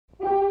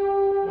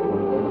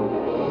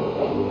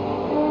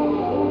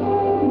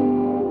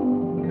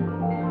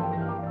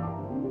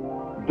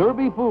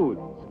Jiffy Foods,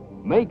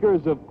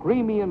 makers of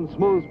creamy and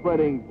smooth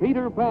spreading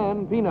Peter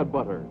Pan peanut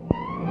butter.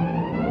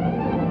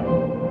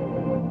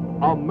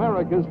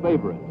 America's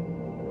favorite.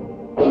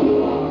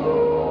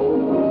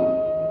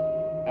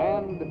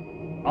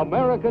 And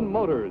American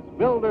Motors,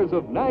 builders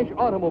of Nash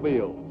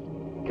automobiles,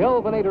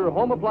 Kelvinator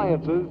home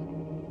appliances,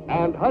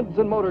 and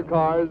Hudson Motor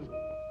Cars,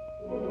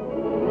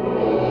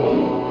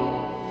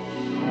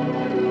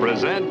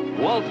 present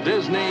Walt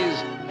Disney's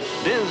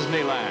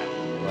Disneyland.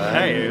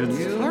 Hey,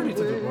 it's party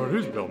to the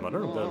who's Bill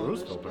Mutter.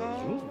 It's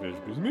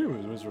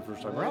the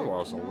first time around. We're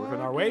also working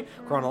our way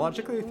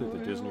chronologically through the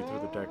Disney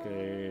Through the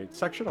Decade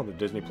section on the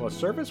Disney Plus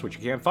service, which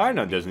you can't find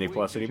on Disney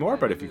Plus anymore.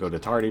 But if you go to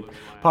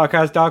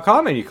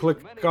tardypodcast.com and you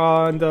click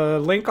on the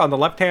link on the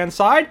left-hand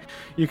side,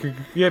 you can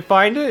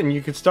find it and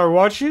you can start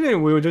watching it.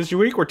 And this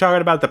week we're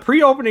talking about the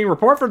pre-opening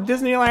report from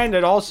Disneyland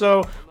and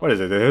also, what is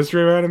it, the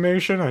history of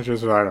animation? I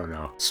don't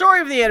know. Story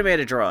of the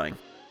animated drawing.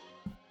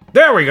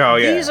 There we go,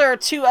 yeah. These are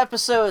 2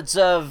 episodes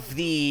of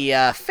the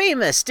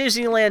famous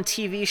Disneyland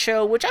TV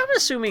show, which I'm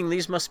assuming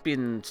these must be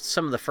in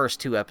some of the first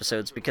 2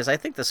 episodes, because I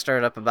think this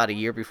started up about a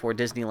year before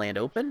Disneyland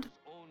opened.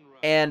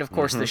 And, of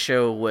course, the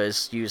show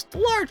was used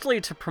largely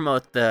to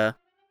promote the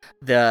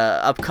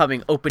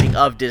upcoming opening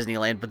of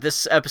Disneyland, but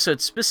this episode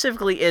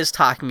specifically is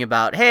talking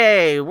about,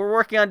 hey, we're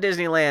working on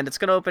Disneyland, it's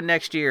going to open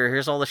next year,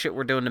 here's all the shit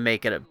we're doing to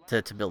make it,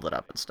 to build it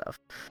up and stuff.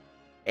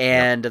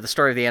 And the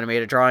story of the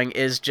animated drawing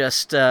is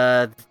just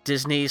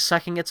Disney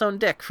sucking its own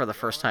dick for the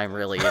first time,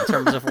 really, in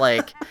terms of,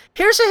 like,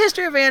 here's a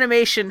history of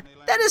animation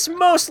that is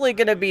mostly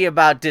going to be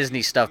about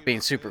Disney stuff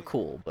being super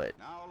cool, but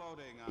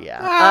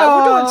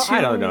yeah.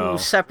 We're doing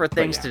 2 separate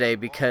things today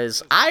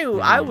because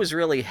I was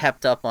really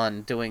hepped up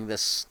on doing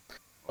this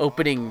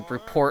opening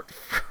report.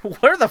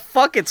 What the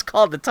fuck it's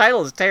called? The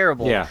title is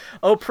terrible. Yeah.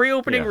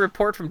 Pre-opening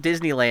report from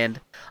Disneyland.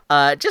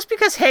 Just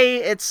because, hey,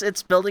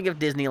 it's building of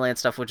Disneyland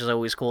stuff, which is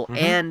always cool,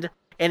 and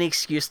any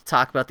excuse to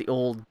talk about the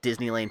old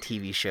Disneyland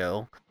TV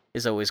show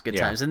is always good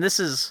times. And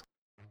this is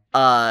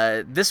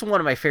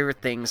one of my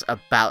favorite things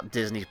about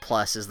Disney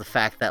Plus is the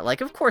fact that, like,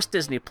 of course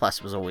Disney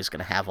Plus was always going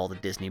to have all the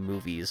Disney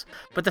movies,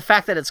 but the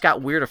fact that it's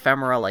got weird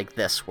ephemera like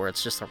this, where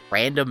it's just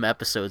random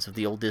episodes of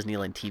the old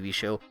Disneyland TV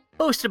show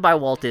hosted by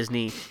Walt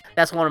Disney,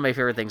 that's one of my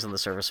favorite things on the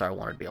service, so I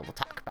wanted to be able to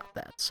talk about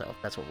that. So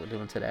that's what we're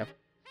doing today.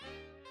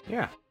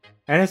 Yeah.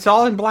 And it's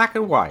all in black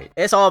and white.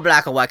 It's all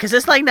black and white, because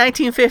it's like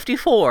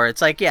 1954.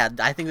 It's like, yeah,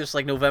 I think it was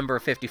like November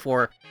of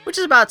 54, which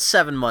is about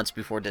 7 months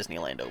before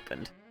Disneyland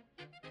opened.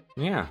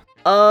 Yeah.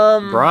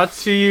 Brought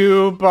to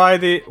you by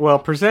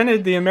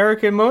presented the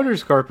American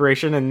Motors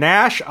Corporation and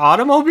Nash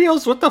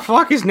Automobiles? What the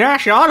fuck is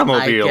Nash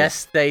Automobiles? I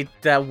guess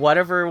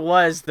whatever it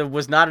was, there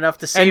was not enough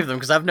to save them,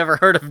 because I've never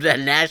heard of the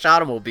Nash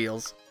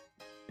Automobiles.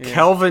 Yeah.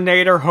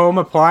 Kelvinator Home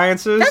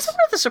Appliances. That's one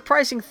of the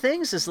surprising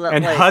things is that,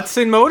 and like,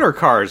 Hudson Motor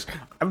Cars.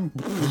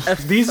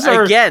 These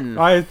are again.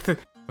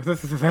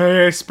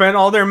 They spent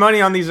all their money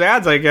on these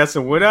ads, I guess,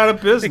 and went out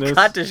of business. They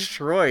got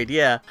destroyed.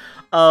 Yeah.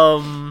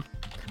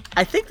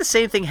 I think the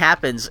same thing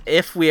happens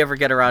if we ever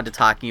get around to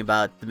talking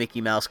about the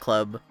Mickey Mouse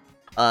Club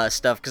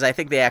stuff, because I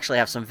think they actually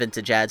have some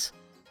vintage ads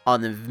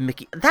on the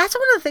Mickey. That's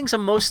one of the things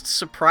I'm most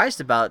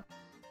surprised about.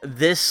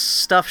 This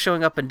stuff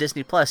showing up in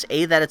Disney Plus,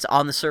 A, that it's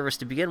on the service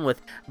to begin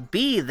with,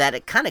 B, that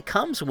it kind of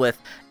comes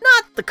with,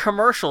 not the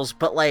commercials,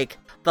 but, like,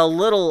 the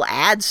little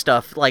ad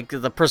stuff, like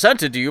the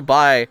presented to you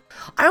by...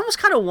 I almost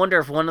kind of wonder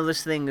if one of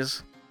those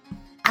things...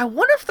 I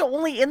wonder if they're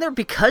only in there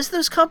because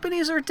those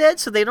companies are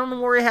dead, so they don't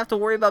have to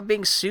worry about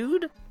being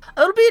sued?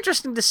 It'll be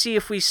interesting to see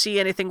if we see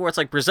anything where it's,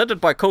 like, presented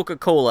by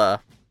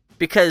Coca-Cola,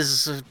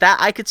 because that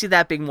I could see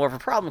that being more of a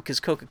problem, because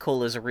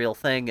Coca-Cola is a real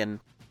thing, and...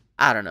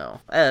 I don't know.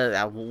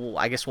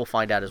 I guess we'll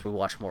find out as we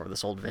watch more of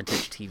this old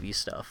vintage TV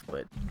stuff.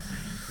 But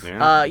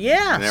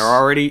yeah. And they're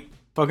already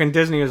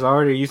Disney is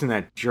already using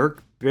that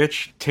jerk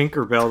bitch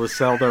Tinkerbell to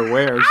sell their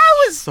wares.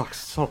 Sucks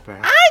so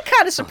bad. I'm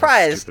kind of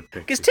surprised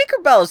because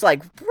Tinkerbell is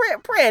like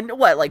brand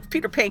like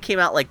Peter Pan came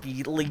out like a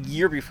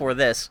year before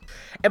this,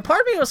 and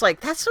part of me was like,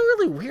 that's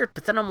really weird.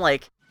 But then I'm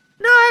like,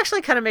 no, it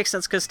actually kind of makes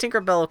sense because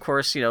Tinkerbell, of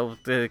course,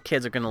 the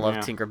kids are gonna love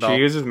Tinkerbell.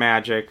 She uses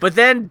magic. But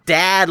then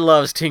Dad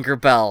loves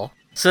Tinkerbell.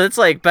 So it's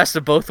like best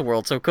of both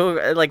worlds. So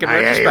like in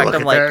retrospect,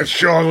 I'm like, that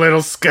short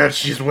little skirt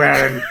she's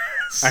wearing.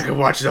 I can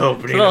watch the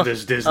opening of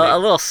this Disney.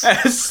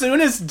 As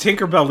soon as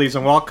Tinkerbell leaves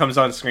and Walt comes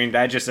on screen,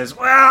 Dad just says,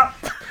 "Well,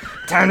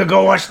 time to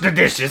go wash the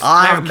dishes."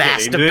 I've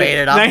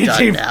masturbated. I'm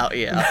done now.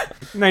 Yeah.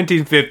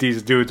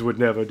 1950s dudes would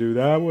never do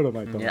that. What am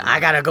I doing? Yeah, I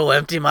gotta go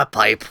empty my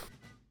pipe.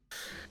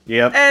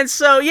 Yep. And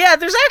so, yeah,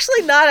 there's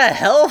actually not a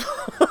hell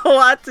of a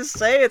lot to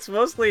say. It's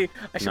mostly...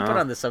 I should put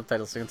on the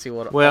subtitles so you can see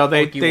what... Well,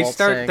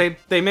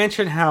 they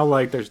mention how,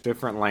 like, there's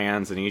different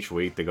lands, and each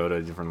week they go to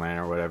a different land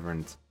or whatever,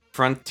 and it's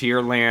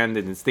Frontierland,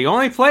 and it's the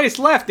only place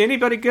left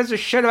anybody gives a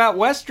shit about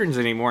Westerns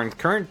anymore in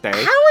current day.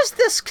 How is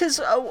this? Because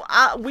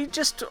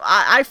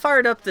I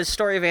fired up the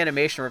Story of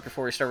Animation right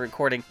before we started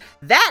recording.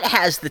 That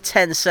has the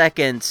 10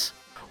 seconds...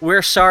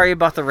 We're sorry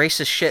about the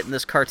racist shit in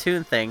this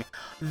cartoon thing.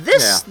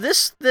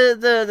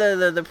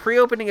 The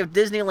pre-opening of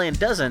Disneyland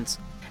doesn't.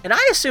 And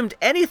I assumed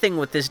anything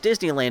with this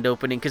Disneyland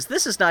opening, because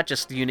this is not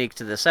just unique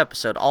to this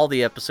episode. All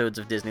the episodes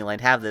of Disneyland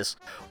have this,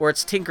 where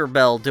it's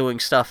Tinkerbell doing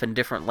stuff in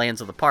different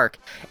lands of the park.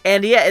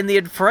 And yeah, in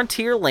the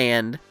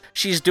Frontierland,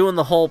 she's doing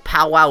the whole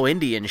powwow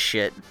Indian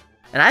shit.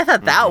 And I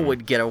thought that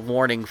would get a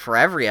warning for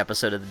every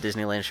episode of the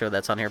Disneyland show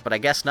that's on here, but I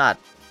guess not.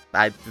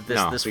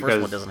 This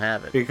first one doesn't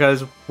have it.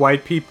 Because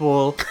white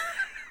people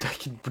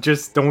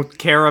just don't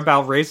care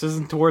about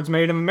racism towards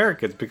Native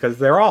Americans because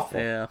they're awful.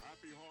 Yeah.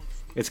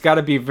 It's got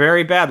to be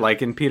very bad,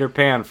 like in Peter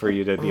Pan, for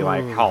you to be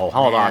like, hold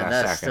on a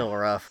that's second. Still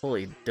rough.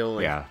 Holy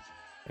dooly. Yeah.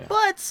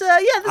 But,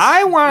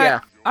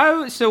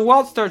 this So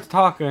Walt starts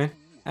talking,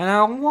 and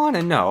I want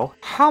to know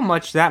how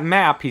much that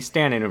map he's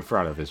standing in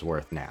front of is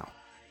worth now.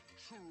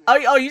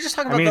 Oh, you're just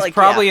talking about it's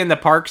probably in the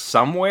park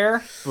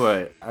somewhere,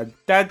 but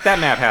that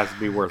map has to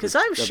be worth it. Because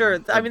I'm sure,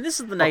 this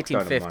is the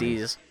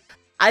 1950s.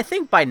 I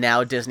think by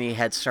now Disney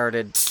had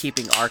started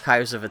keeping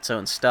archives of its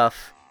own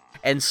stuff.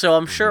 And so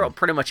I'm sure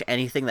pretty much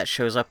anything that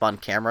shows up on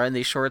camera in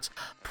these shorts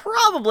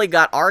probably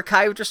got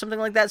archived or something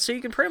like that, so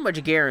you can pretty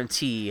much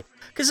guarantee,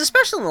 because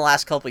especially in the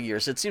last couple of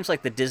years, it seems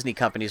like the Disney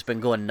company's been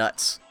going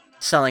nuts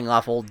selling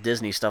off old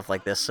Disney stuff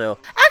like this. So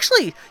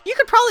actually, you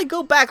could probably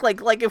go back,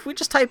 like if we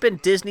just type in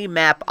Disney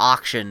map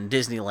auction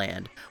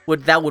Disneyland,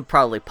 that would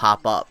probably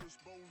pop up.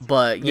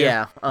 But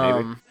yeah,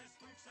 maybe.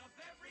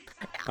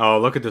 Oh,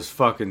 look at this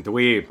fucking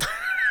dweeb.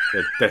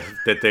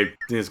 that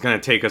is gonna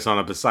take us on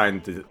a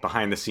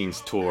behind the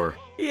scenes tour.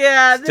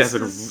 Yeah, this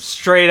is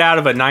straight out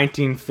of a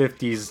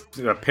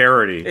 1950s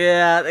parody.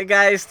 Yeah, the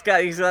guy's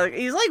got he's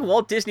like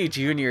Walt Disney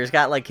Jr. He's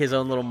got like his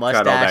own little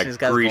mustache. Got all that he's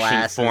got Grecian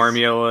glasses.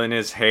 formula in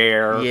his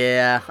hair.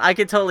 Yeah, I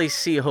could totally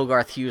see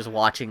Hogarth Hughes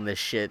watching this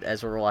shit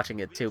as we're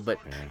watching it too. But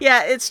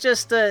yeah, it's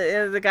just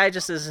the guy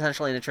just is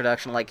essentially an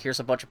introduction. Like,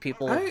 here's a bunch of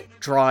people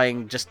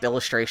drawing just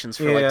illustrations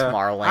for like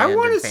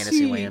Tomorrowland and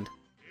Fantasyland.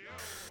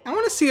 I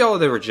want to see all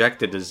the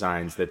rejected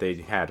designs that they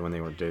had when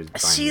they were designing.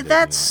 See,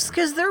 that's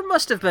because there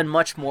must have been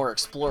much more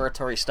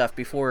exploratory stuff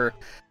before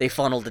they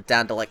funneled it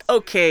down to like,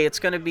 okay, it's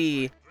going to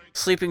be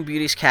Sleeping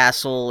Beauty's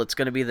castle, it's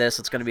going to be this,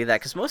 it's going to be that,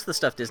 because most of the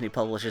stuff Disney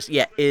publishes,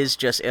 is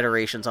just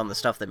iterations on the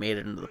stuff that made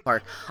it into the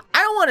park.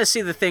 I don't want to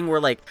see the thing where,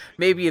 like,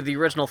 maybe the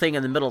original thing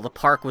in the middle of the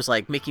park was,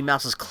 like, Mickey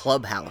Mouse's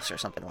clubhouse or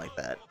something like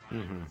that.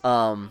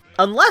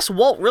 Unless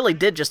Walt really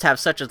did just have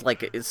such a,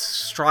 like,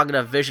 strong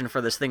enough vision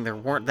for this thing, there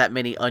weren't that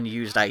many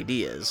unused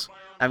ideas.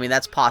 I mean,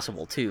 that's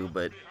possible, too,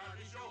 but...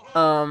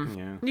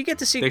 you get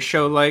to see. They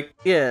show like.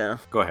 Yeah.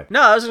 Go ahead.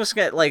 No, I was just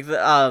gonna like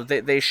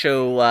they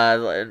show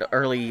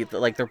early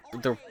like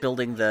they're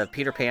building the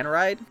Peter Pan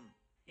ride.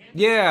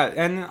 Yeah,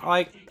 and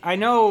like I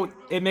know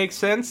it makes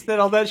sense that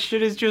all that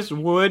shit is just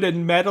wood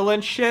and metal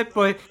and shit,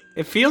 but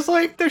it feels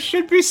like there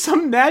should be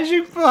some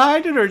magic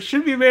behind it, or it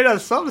should be made out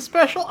of something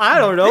special. I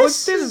don't know.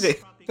 It's Disney.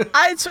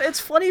 It's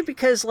funny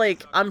because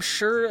like I'm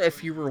sure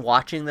if you were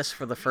watching this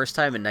for the first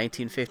time in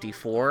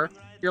 1954,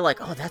 you're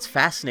like, oh, that's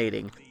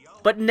fascinating.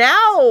 But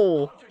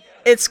now,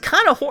 it's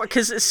kind of horrible,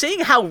 because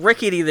seeing how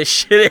rickety this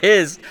shit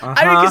is,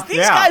 I mean, because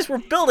these guys were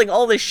building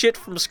all this shit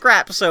from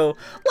scrap, so,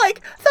 like,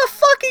 the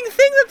fucking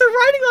thing that they're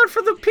riding on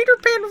for the Peter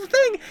Pan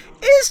thing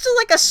is just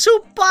like a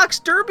soapbox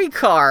derby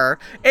car.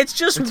 It's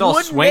just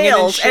wood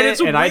nails, and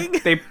it's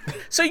wing.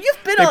 So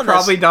you've been on this. They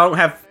probably don't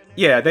have...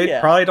 Yeah, they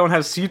probably don't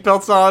have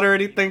seatbelts on or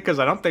anything, because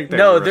I don't think they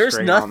there's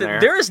nothing.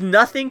 There is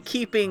nothing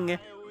keeping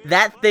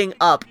that thing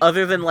up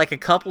other than like a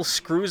couple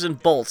screws and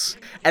bolts,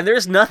 and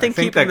there's nothing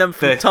keeping them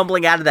from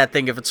tumbling out of that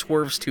thing if it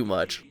swerves too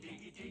much.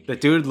 The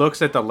dude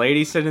looks at the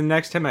lady sitting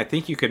next to him. I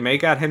think you could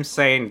make out him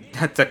saying,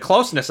 the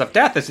closeness of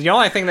death is the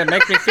only thing that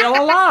makes me feel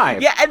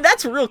alive. Yeah, and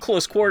that's real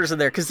close quarters in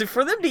there, because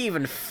for them to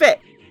even fit,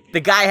 the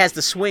guy has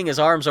to swing his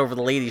arms over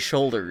the lady's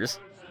shoulders.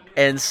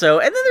 And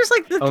then there's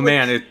like the...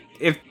 man,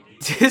 if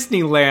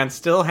Disneyland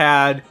still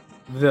had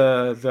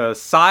the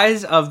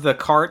size of the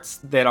carts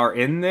that are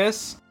in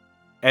this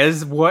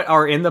as what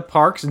are in the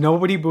parks,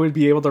 nobody would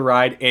be able to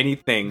ride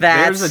anything.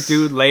 There's a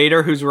dude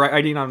later who's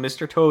riding on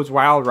Mr. Toad's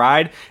Wild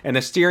Ride, and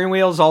the steering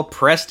wheel's all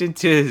pressed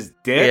into his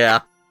dick.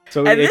 Yeah.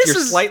 So if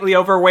you're slightly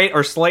overweight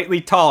or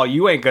slightly tall,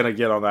 you ain't gonna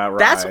get on that ride.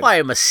 That's why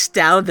I'm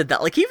astounded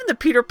that, like, even the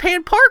Peter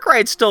Pan park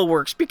ride still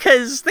works,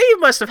 because they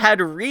must have had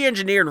to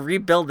re-engineer and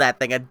rebuild that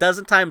thing a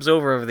dozen times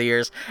over the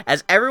years,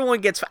 as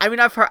everyone gets... I mean,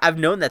 I've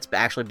known that's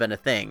actually been a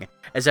thing,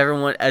 as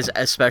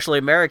especially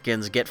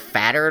Americans, get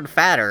fatter and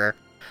fatter,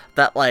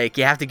 that, like,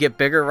 you have to get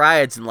bigger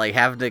rides and, like,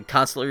 have to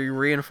constantly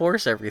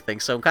reinforce everything.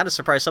 So I'm kind of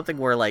surprised something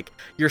where, like,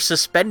 you're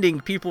suspending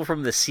people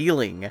from the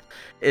ceiling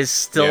is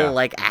still,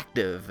 like,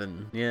 active,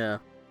 and, yeah.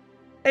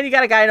 And you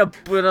got a guy in a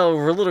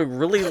really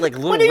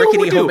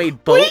rickety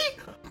homemade boat.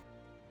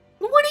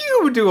 What do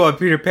you do on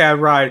Peter Pan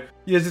ride?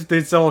 Yes,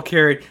 it's all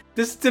carried.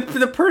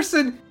 The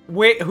person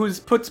who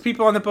puts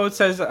people on the boat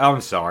says,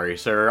 "I'm sorry,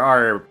 sir.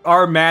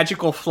 Our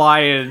magical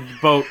flying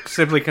boat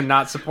simply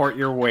cannot support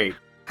your weight."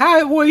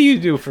 What do you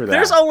do for that?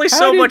 There's only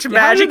so much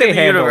magic in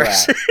the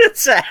universe.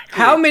 Exactly.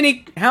 How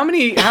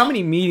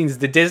many meetings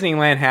did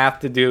Disneyland have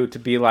to do to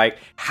be like,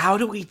 how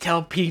do we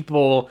tell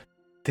people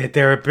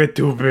They're a bit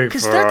too big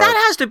because for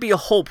that has to be a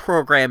whole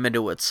program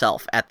into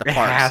itself at the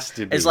parks. It has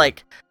to be. It's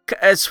like,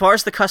 as far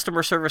as the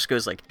customer service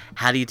goes, like,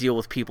 how do you deal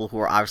with people who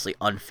are obviously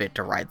unfit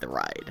to ride the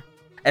ride?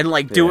 And,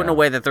 like, do it in a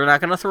way that they're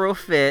not going to throw a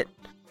fit.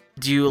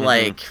 Do you,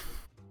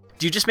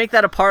 do you just make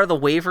that a part of the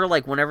waiver,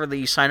 like, whenever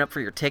you sign up for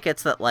your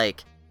tickets, that,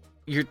 like,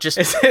 you're just...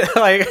 Is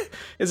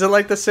it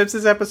like the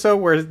Simpsons episode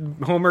where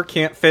Homer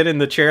can't fit in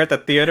the chair at the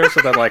theater,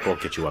 so they're like, we'll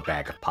get you a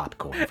bag of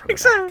popcorn from the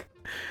back.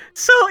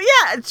 So,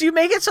 yeah, do you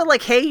make it so,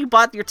 like, hey, you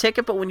bought your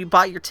ticket, but when you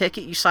bought your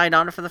ticket, you signed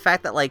on for the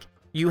fact that, like,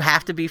 you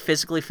have to be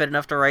physically fit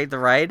enough to ride the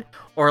ride?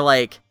 Or,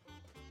 like,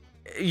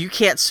 you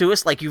can't sue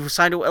us? Like, you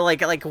signed away,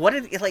 like, what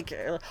did, like,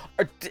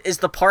 is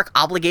the park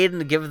obligated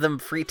to give them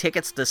free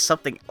tickets to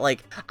something,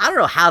 like, I don't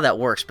know how that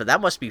works, but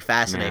that must be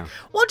fascinating. Yeah.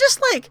 Well,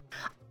 just, like,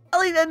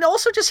 and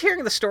also just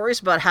hearing the stories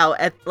about how,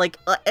 at, like,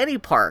 any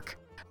park,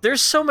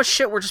 there's so much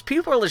shit where just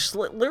people are just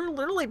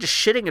literally just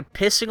shitting and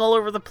pissing all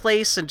over the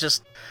place and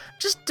just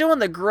doing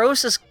the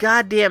grossest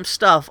goddamn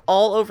stuff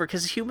all over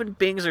because human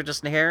beings are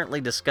just inherently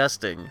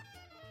disgusting.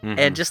 Mm-hmm.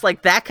 And just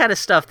like that kind of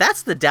stuff,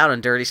 that's the down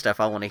and dirty stuff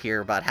I want to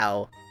hear about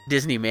how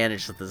Disney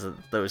managed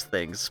those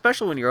things,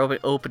 especially when you're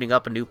opening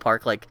up a new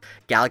park like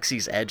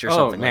Galaxy's Edge or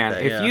something like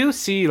that. Oh man, if you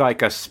see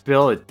like a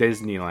spill at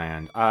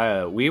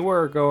Disneyland, we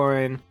were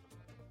going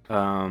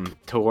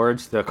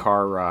towards the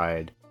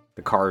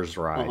Cars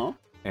ride. Uh-huh.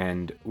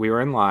 And we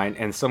were in line,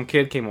 and some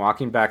kid came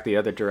walking back the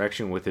other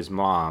direction with his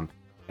mom.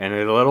 And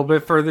a little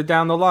bit further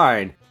down the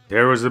line,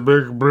 there was a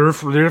big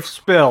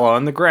spill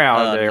on the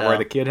ground where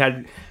the kid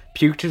had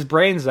puked his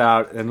brains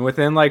out. And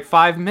within like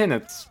 5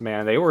 minutes,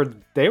 man, they were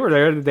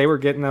there. They were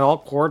getting it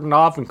all cordoned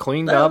off and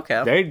cleaned up.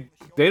 Okay.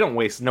 They don't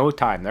waste no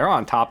time. They're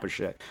on top of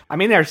shit. I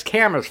mean, there's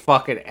cameras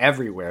fucking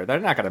everywhere. They're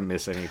not gonna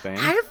miss anything.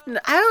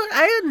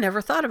 I had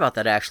never thought about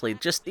that actually.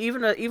 Just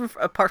even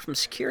apart from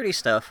security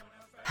stuff.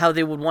 How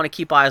they would want to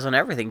keep eyes on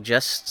everything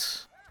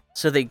just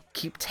so they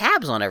keep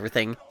tabs on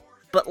everything.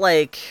 But,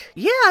 like,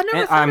 yeah, I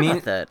never thought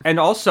about that. And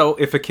also,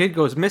 if a kid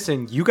goes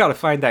missing, you gotta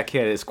find that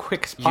kid as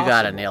quick as possible. You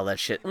gotta nail that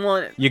shit.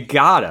 Well, you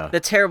gotta. The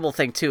terrible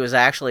thing, too, is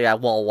actually,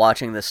 while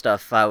watching this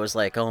stuff, I was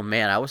like, oh,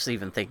 man, I was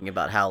even thinking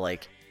about how,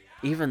 like,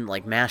 even,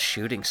 like, mass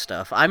shooting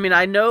stuff. I mean,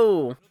 I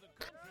know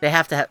they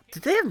have to have...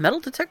 Did they have metal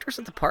detectors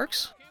at the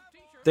parks?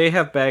 They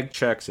have bag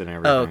checks and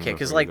everything. Oh, okay,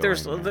 because like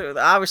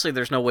obviously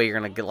there's no way you're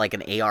gonna get like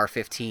an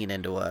AR-15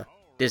 into a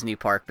Disney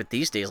park, but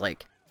these days,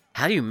 like,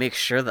 how do you make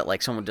sure that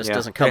like someone just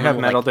doesn't come? They have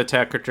in metal like,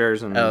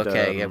 detectors and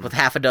with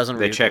half a dozen.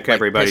 They check like,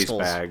 everybody's pistols.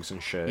 bags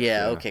and shit.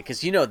 Yeah, okay,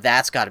 because you know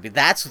that's got to be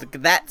that's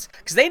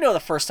because they know the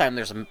first time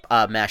there's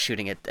a mass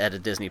shooting at a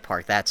Disney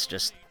park, that's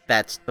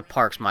the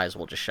parks might as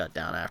well just shut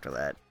down after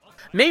that.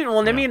 Maybe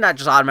maybe not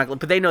just automatically,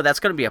 but they know that's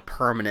going to be a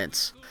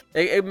permanent.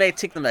 It may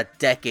take them a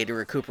decade to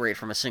recuperate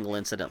from a single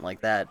incident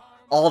like that.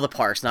 All the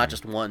parks, not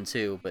just one,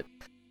 too, but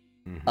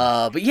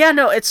but yeah,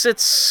 no, it's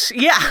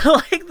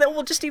like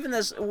well, just even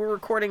as we're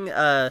recording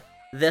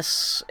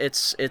this,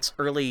 it's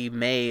early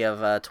May of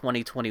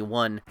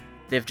 2021.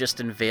 They've just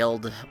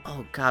unveiled.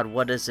 Oh God,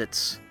 what is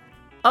it?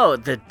 Oh,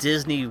 the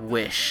Disney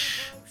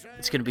Wish.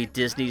 It's gonna be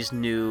Disney's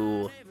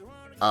new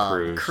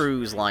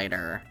cruise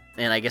liner,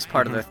 and I guess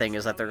part of their thing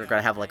is that they're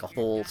gonna have like a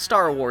whole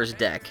Star Wars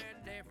deck.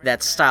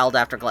 That's styled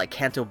after like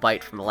Canto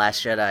Bight from The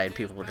Last Jedi, and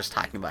people were just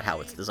talking about how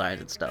it's designed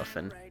and stuff.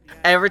 And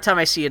every time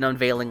I see an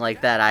unveiling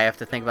like that, I have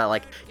to think about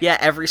like, yeah,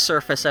 every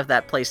surface of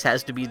that place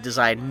has to be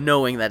designed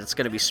knowing that it's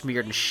going to be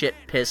smeared in shit,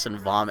 piss, and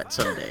vomit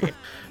someday.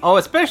 Oh,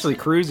 especially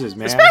cruises,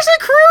 man. Especially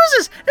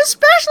cruises!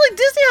 Especially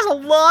Disney has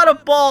a lot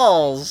of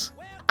balls!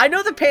 I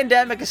know the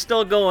pandemic is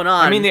still going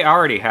on. I mean, they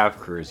already have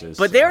cruises.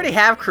 But they already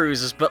have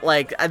cruises, but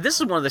like,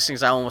 this is one of those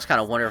things I almost kind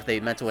of wonder if they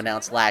meant to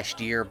announce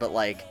last year, but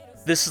like,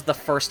 this is the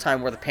first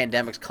time where the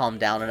pandemic's calmed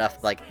down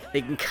enough, like,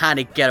 they can kind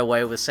of get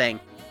away with saying,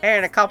 hey,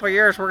 in a couple of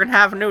years, we're going to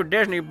have a new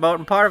Disney boat,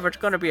 and part of it's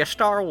going to be a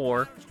Star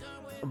Wars.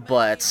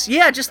 But,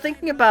 yeah, just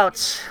thinking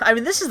about, I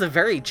mean, this is the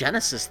very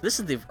genesis, this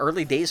is the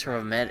early days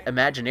from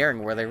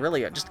Imagineering, where they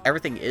really, just,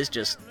 everything is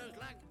just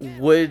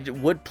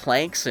wood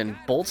planks and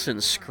bolts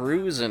and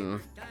screws, and,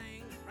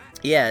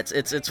 yeah,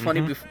 it's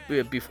funny,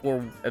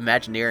 before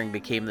Imagineering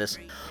became this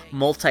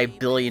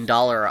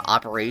multi-billion-dollar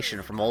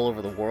operation from all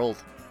over the world.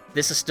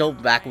 This is still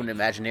back when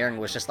Imagineering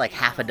was just like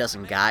half a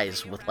dozen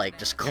guys with like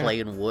just clay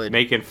and wood.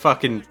 Making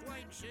fucking,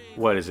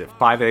 what is it,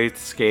 5/8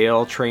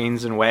 scale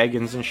trains and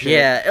wagons and shit?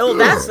 Yeah,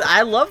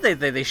 I love that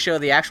they show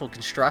the actual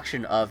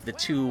construction of the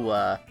two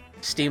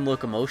steam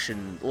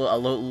locomotion,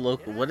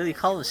 what do they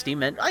call them,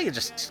 steam engine? I could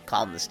just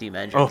call them the steam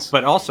engines. Oh,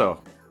 but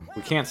also,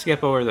 we can't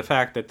skip over the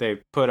fact that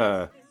they put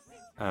a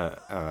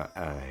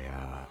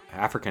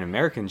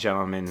African-American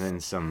gentleman in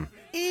some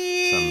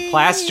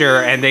plaster,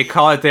 and they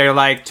call it, they're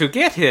like, to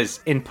get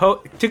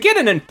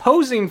an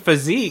imposing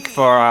physique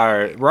for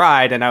our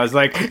ride, and I was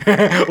like,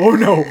 oh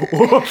no,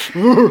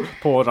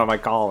 pulling on my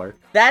collar.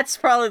 That's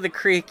probably the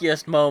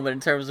creakiest moment in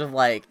terms of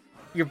like,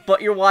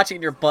 you're watching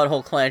and your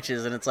butthole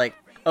clenches, and it's like,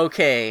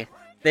 okay,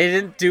 they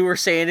didn't do or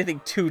say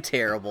anything too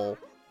terrible.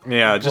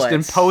 Yeah, just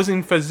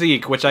imposing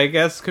physique, which I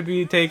guess could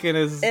be taken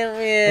as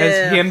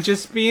him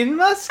just being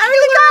muscular. I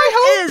mean, the guy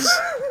is.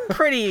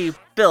 pretty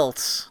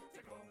built.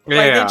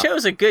 Like, they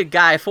chose a good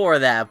guy for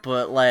that,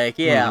 but, like,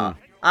 yeah.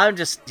 I'm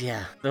just,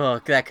 oh,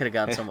 that could have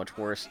gotten so much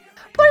worse.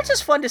 But it's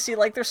just fun to see,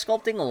 like, they're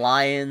sculpting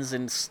lions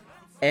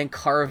and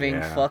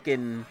carving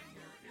fucking,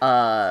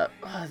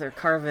 they're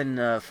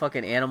carving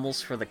fucking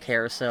animals for the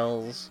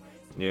carousels.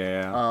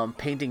 Yeah.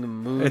 Painting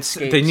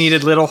moonscapes. They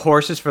needed little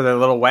horses for their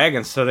little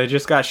wagons, so they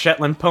just got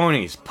Shetland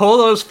ponies. Pull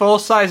those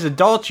full-size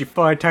adults, you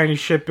fine tiny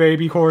shit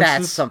baby horses.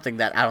 That's something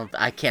that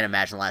I can't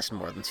imagine lasting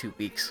more than 2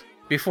 weeks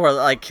before,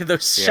 like,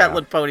 those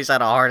Shetland ponies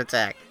had a heart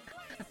attack.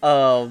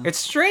 It's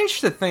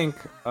strange to think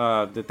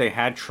that they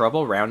had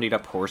trouble rounding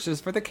up horses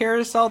for the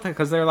carousel,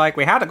 because they're like,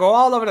 we had to go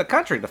all over the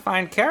country to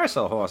find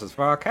carousel horses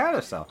for our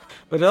carousel.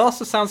 But it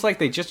also sounds like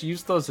they just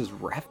used those as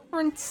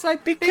reference, I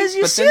think. Because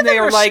you but see then they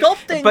were were like,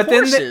 sculpting but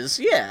horses,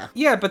 then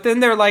Yeah, but then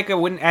they're like,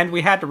 and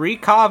we had to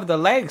recarve the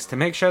legs to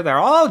make sure they're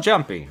all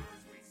jumping.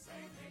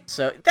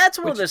 So that's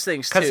one of those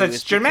things, too. Because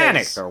it's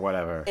Germanic or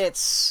whatever.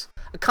 It's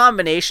a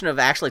combination of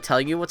actually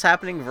telling you what's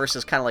happening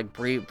versus kind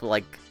of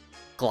like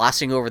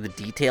glossing over the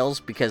details,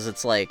 because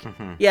it's like,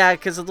 because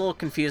it's a little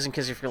confusing,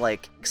 because if you're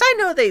like, because I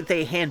know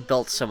they hand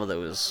built some of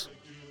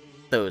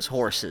those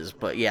horses,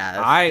 but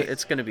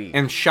it's gonna be.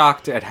 I'm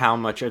shocked at how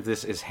much of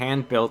this is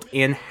hand built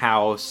in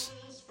house.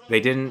 They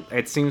didn't.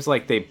 It seems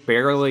like they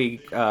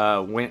barely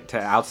went to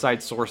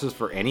outside sources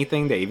for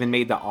anything. They even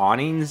made the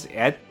awnings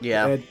at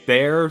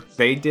there.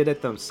 They did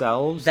it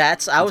themselves.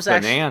 Actually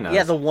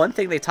the one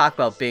thing they talk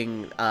about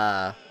being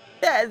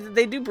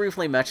they do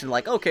briefly mention,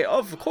 like, okay,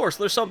 of course,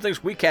 there's some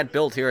things we can't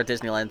build here at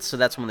Disneyland. So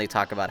that's when they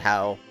talk about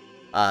how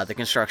the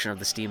construction of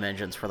the steam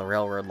engines for the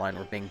railroad line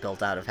were being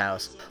built out of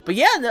house. But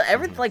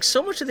everything, like,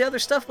 so much of the other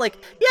stuff, like,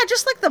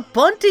 just like the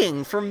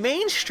bunting for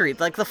Main Street,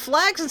 like the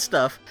flags and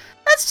stuff.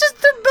 That's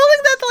just, they're building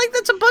that, like,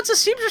 that's a bunch of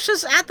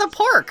seamstresses at the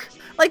park.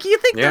 Like, you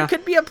think there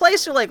could be a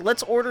place where, like,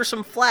 let's order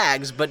some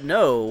flags, but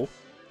no.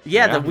 We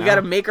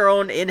gotta make our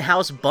own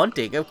in-house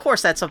bunting. Of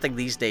course, that's something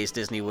these days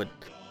Disney would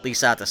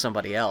lease out to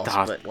somebody else,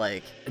 but,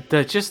 like...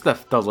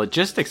 The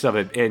logistics of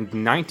it in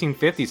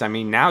 1950s, I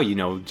mean, now,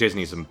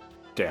 Disney's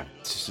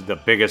the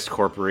biggest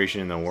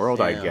corporation in the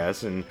world, I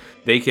guess, and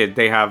they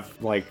have,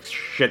 like,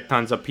 shit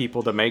tons of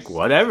people to make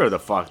whatever the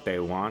fuck they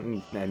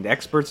want, and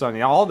experts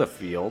on all the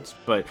fields.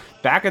 But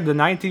back in the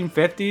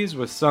 1950s,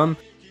 with some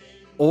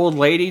old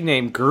lady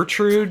named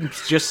Gertrude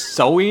just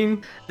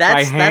sewing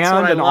by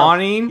hand and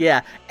awning.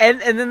 Yeah, and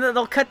then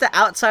they'll cut the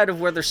outside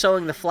of where they're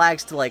sewing the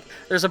flags to, like,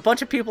 there's a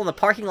bunch of people in the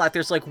parking lot.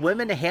 There's, like,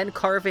 women hand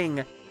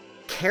carving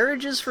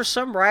carriages for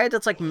some ride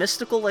that's, like,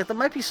 mystical. Like, there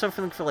might be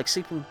something for, like,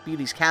 Sleeping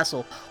Beauty's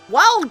castle.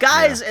 Wild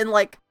guys in,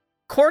 like,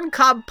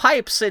 corncob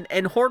pipes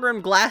and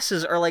horn-rimmed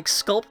glasses are, like,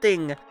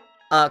 sculpting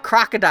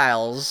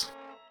crocodiles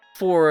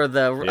for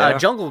the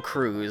Jungle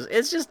Cruise.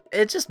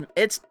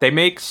 They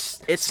make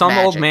some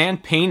magic. Old man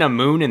paint a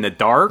moon in the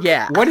dark.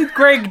 Yeah. What did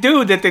Greg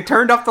do that they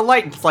turned off the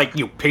light? It's like,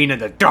 you paint in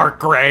the dark,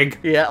 Greg.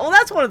 Yeah, well,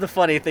 that's one of the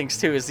funny things,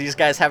 too, is these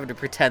guys having to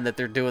pretend that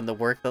they're doing the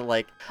work that,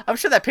 like, I'm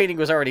sure that painting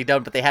was already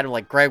done, but they had him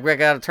like, Greg, we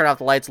gotta turn off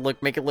the lights and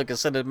make it look as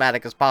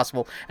cinematic as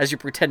possible as you're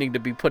pretending to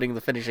be putting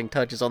the finishing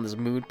touches on this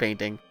moon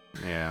painting.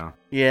 Yeah.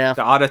 Yeah.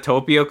 The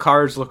Autotopia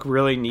cars look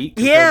really neat.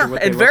 Yeah, to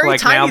what and they very look like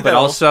tiny, now, but though.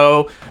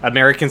 Also,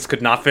 Americans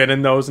could not fit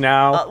in those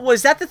now.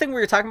 Was that the thing we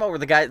were talking about where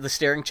the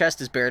steering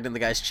chest is buried in the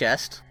guy's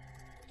chest?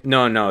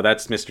 No,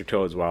 that's Mr.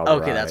 Toad's Wild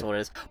Ride. Okay, that's what it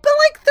is. But,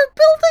 like, they're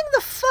building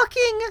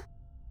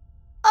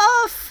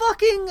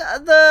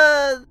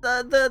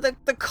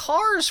the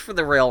cars for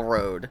the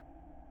railroad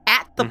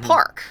at the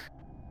park.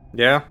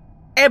 Yeah.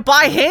 And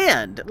by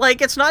hand.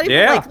 Like, it's not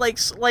even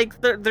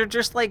like they're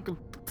just like...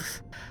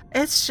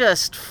 It's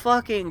just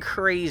fucking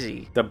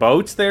crazy. The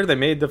boats there, they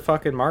made the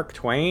fucking Mark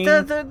Twain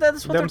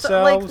that's what themselves.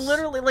 They're like,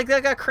 literally, like, they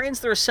got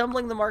cranes, they're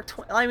assembling the Mark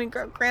Twain. I mean,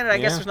 granted, I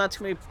guess there's not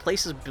too many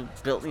places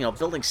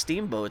building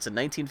steamboats in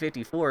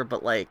 1954,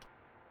 but, like,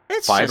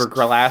 it's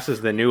fiberglass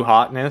is the new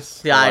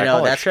hotness. Yeah, I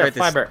know, that's great.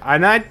 Fiber.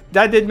 And that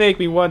did make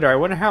me wonder. I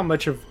wonder how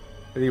much of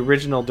the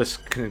original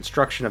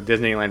construction of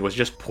Disneyland was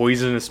just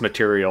poisonous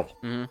material.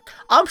 Mm-hmm.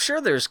 I'm sure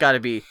there's got to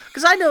be,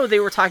 because I know they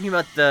were talking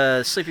about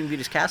the Sleeping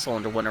Beauty's castle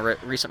under one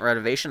recent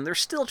renovation. They're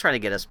still trying to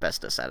get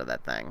asbestos out of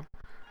that thing.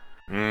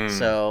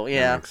 So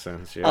yeah, that makes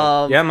sense.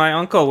 Yeah, my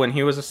uncle, when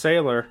he was a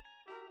sailor,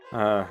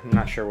 I'm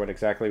not sure what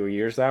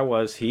years that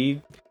was.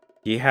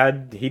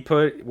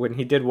 When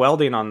he did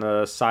welding on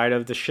the side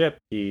of the ship,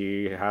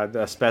 he had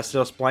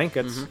asbestos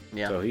blankets. Mm-hmm.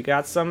 Yeah. So he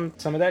got some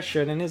of that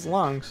shit in his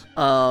lungs.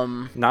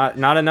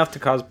 Not enough to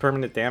cause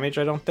permanent damage,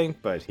 I don't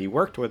think, but he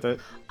worked with it.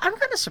 I'm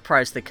kind of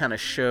surprised they kind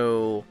of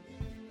show,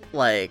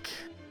 like,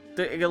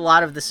 a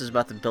lot of this is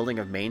about the building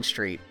of Main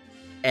Street,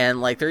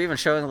 and, like, they're even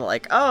showing,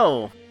 like,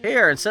 oh,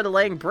 here, instead of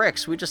laying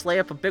bricks, we just lay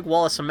up a big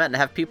wall of cement and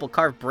have people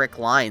carve brick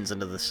lines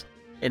into this.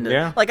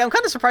 Like, I'm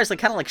kind of surprised they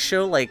kind of, like,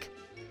 show, like,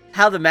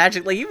 how the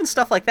magic, like, even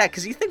stuff like that,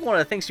 because you think one of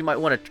the things you might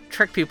want to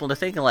trick people into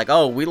thinking, like,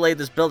 oh, we laid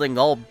this building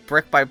all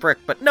brick by brick,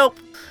 but nope.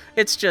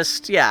 It's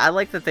just, I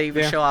like that they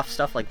even show off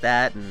stuff like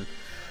that, and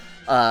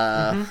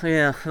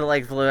Yeah,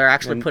 like they're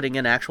actually putting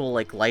in actual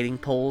like lighting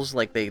poles,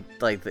 like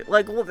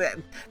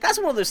that's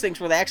one of those things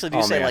where they actually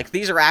do say man. like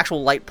these are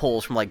actual light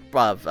poles from like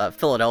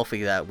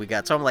Philadelphia that we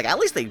got. So I'm like, at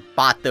least they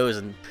bought those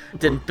and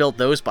didn't build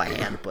those by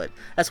hand. But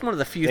that's one of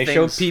the few They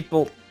things.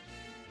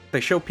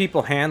 show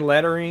people hand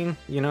lettering,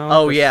 you know.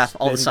 Oh, yeah,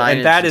 all the signage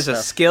and that and is a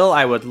stuff. skill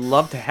I would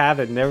love to have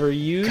and never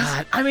use.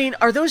 God, I mean,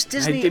 are those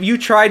Disney? Have you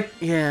tried?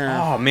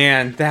 Yeah. Oh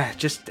man,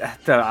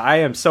 I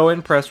am so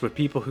impressed with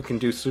people who can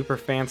do super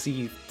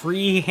fancy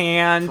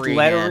freehand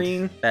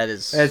lettering.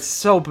 It's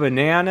so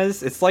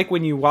bananas. It's like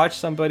when you watch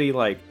somebody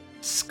like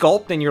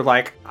sculpt and you're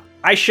like,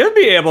 I should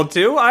be able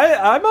to.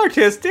 I'm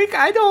artistic.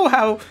 I know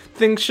how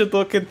things should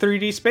look in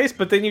 3D space.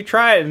 But then you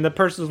try it and the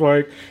person's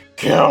like,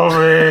 kill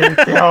me.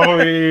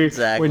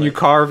 Exactly. When you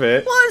carve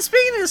it. Well, and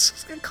speaking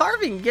of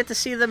carving, you get to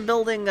see them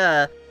building.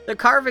 They're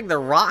carving the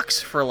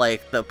rocks for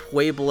like the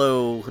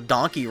Pueblo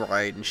donkey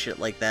ride and shit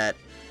like that.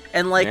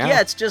 And like,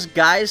 yeah, it's just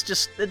guys.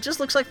 It just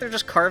looks like they're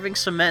just carving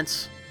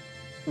cements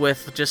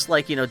with just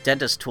like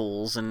dentist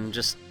tools and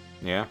just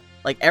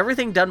like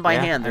everything done by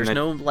hand. There's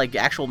no like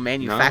actual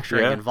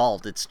manufacturing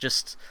involved. It's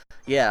just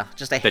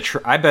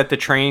I bet the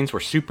trains were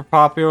super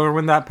popular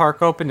when that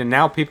park opened, and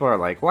now people are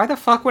like, why the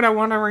fuck would I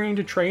want to arrange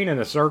a train in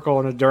a circle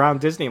and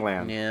around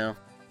Disneyland? Yeah.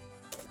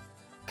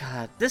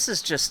 God, this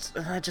is just,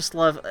 I just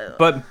love...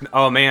 But,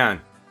 oh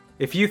man,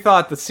 if you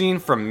thought the scene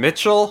from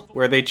Mitchell,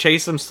 where they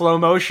chase them slow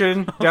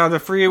motion down the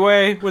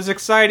freeway, was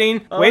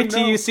exciting, wait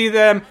till you see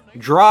them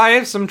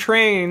drive some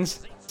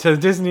trains to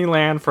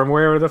Disneyland from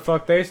wherever the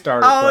fuck they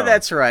started from. Oh,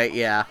 that's right,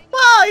 yeah.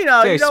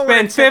 Well, they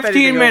spend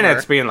 15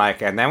 minutes being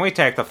like, and then we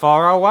take the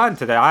 401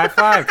 to the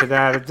I-5 to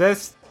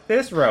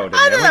this road,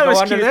 and then we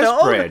go under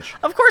this bridge.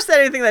 Of course,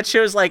 anything that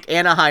shows like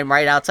Anaheim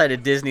right outside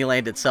of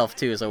Disneyland itself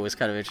too is always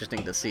kind of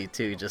interesting to see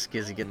too, just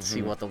because you get to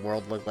see what the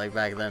world looked like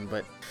back then.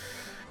 But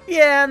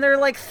yeah, and they're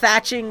like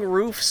thatching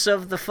roofs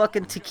of the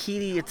fucking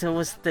Tahiti.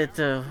 What's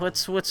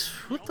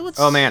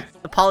oh man,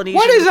 the Polynesian?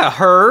 What is a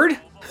herd?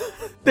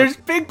 There's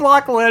big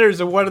block letters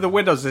in one of the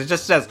windows that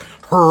just says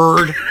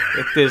herd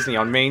at Disney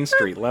on Main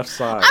Street, left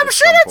side. I'm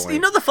sure that's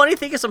the funny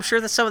thing is I'm sure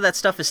that some of that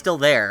stuff is still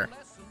there.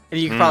 And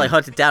you can probably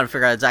hunt it down and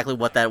figure out exactly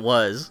what that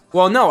was.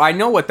 Well, no, I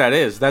know what that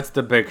is. That's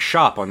the big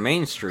shop on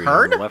Main Street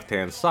on the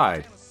left-hand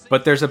side.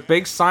 But there's a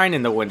big sign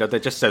in the window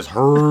that just says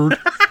Herd,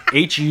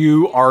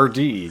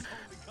 H-U-R-D.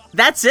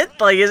 That's it?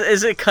 Like,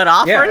 is it cut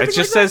off or anything? Yeah, it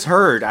just says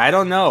Herd. I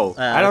don't know.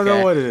 I don't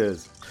know what it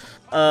is.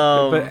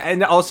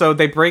 And also,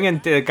 they bring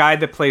in the guy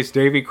that plays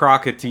Davy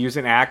Crockett to use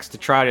an axe to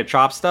try to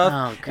chop stuff.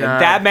 Oh, God.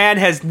 And that man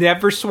has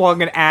never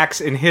swung an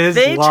axe in his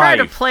life. They try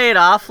to play it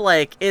off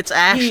like it's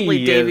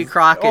actually Davy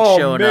Crockett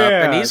showing up,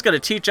 and he's going to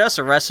teach us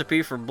a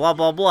recipe for blah,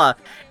 blah, blah.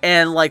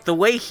 And, like, the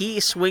way he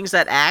swings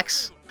that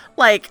axe,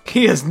 like...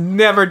 He has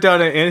never done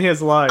it in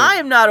his life. I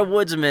am not a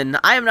woodsman.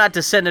 I am not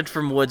descended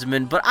from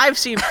woodsmen, but I've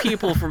seen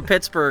people from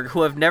Pittsburgh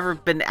who have never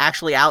been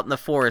actually out in the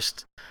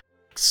forest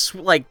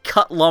like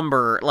cut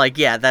lumber. Like,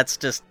 yeah, that's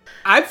just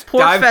I've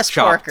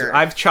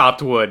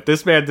chopped wood.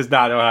 This man does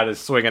not know how to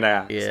swing an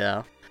axe.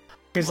 Yeah.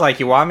 He's like,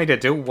 you want me to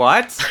do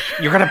what?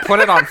 You're gonna put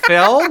it on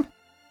film?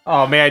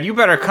 Oh man, you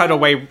better cut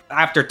away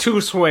after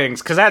 2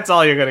 swings, because that's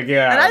all you're gonna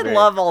get out of me. And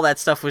I love all that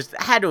stuff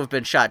had to have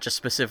been shot just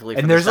specifically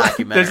for this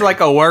documentary. There's like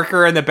a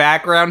worker in the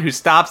background who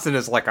stops and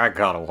is like, I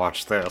gotta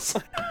watch this.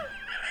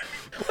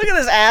 Look at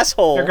this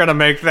asshole. They're gonna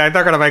make that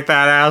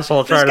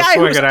asshole try to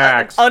swing an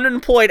axe. An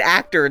unemployed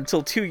actor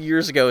until 2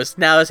 years ago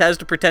has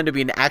to pretend to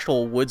be an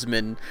actual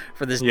woodsman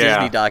for this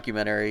Disney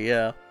documentary.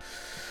 Yeah.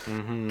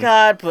 Mm-hmm.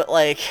 God, but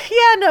like,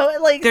 yeah, no,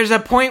 like. There's a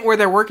point where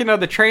they're working on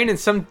the train and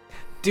some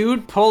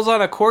dude pulls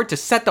on a cord to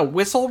set the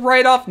whistle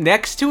right off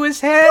next to his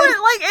head.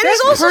 But, like, it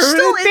is also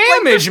still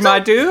damage, my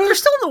dude. They're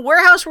still in the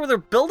warehouse where they're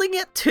building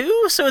it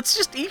too, so it's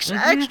just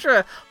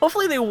extra.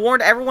 Hopefully, they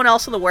warned everyone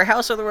else in the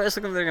warehouse, otherwise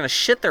they're gonna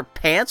shit their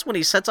pants when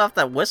he sets off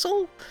that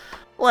whistle.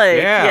 Like,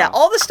 yeah,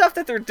 all the stuff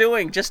that they're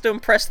doing just to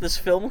impress this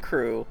film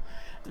crew.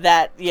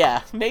 That,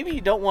 yeah, maybe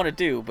you don't want to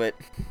do, but.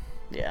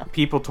 Yeah.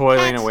 People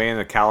toiling away in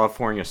the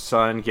California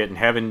sun, getting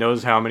heaven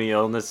knows how many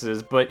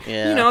illnesses, but,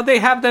 you know, they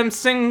have them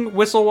sing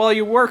Whistle While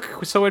You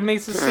Work, so it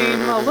makes it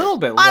seem a little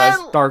bit less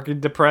dark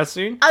and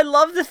depressing. I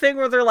love the thing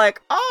where they're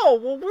like,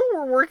 oh, well, we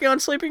were working on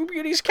Sleeping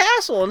Beauty's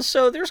castle, and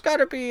so there's got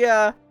to be,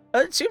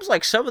 it seems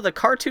like some of the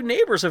cartoon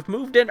neighbors have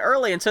moved in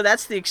early, and so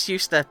that's the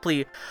excuse that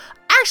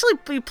actually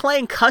be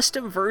playing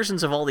custom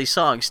versions of all these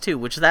songs too,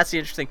 which that's the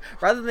interesting.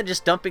 Rather than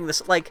just dumping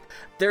this, like,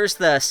 there's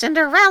the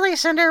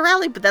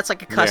Cinderella, but that's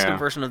like a custom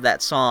version of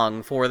that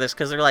song for this,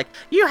 because they're like,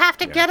 you have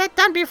to get it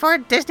done before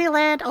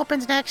Disneyland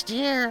opens next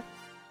year.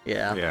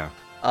 Yeah. Yeah.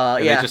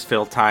 They just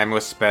fill time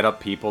with sped up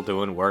people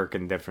doing work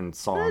and different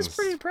songs. That's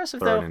pretty impressive,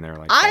 though. In there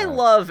like I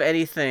love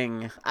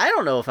anything. I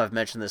don't know if I've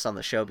mentioned this on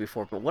the show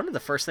before, but one of the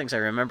first things I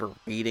remember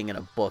reading in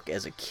a book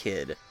as a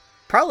kid,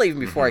 probably even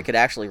before I could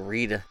actually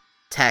read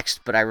text,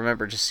 but I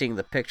remember just seeing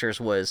the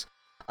pictures, was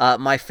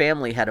my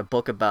family had a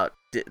book about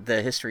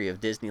the history of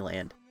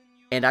Disneyland,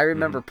 and I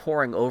remember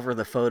poring over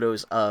the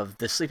photos of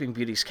the Sleeping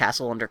Beauty's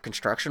castle under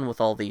construction with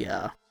all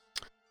the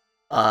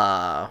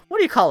what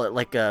do you call it?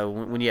 Like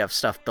when you have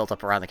stuff built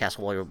up around the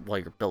castle while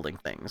you're building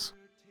things.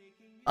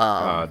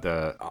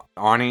 The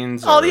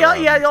awnings. Oh,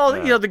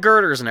 the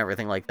girders and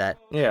everything like that.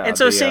 Yeah. And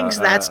so seeing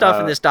that stuff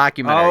in this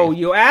documentary. Oh,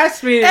 you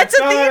asked me. That's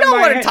the thing. You know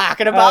what I'm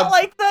talking about,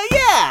 like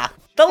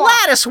the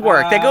lattice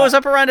work that goes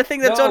up around a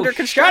thing that's under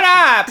construction.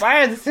 Shut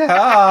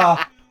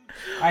up!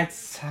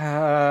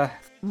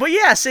 But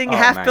yeah, seeing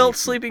half-built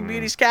Sleeping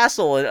Beauty's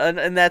castle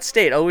in that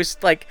state always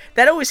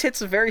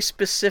hits a very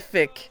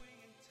specific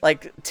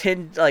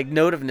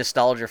note of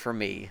nostalgia for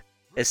me.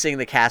 Is seeing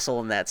the castle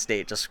in that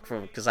state, just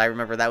because I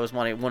remember that was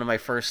one of my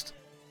first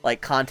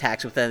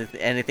contacts with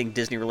anything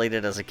Disney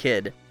related as a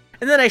kid.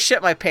 And then I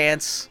shit my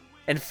pants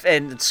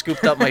and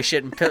scooped up my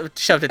shit and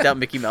shoved it down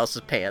Mickey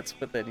Mouse's pants.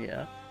 But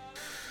then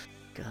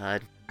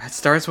God, it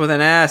starts with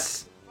an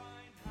S.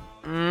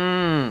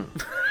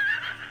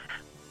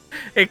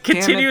 It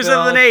continues with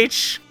an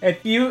H.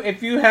 If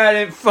you had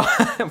it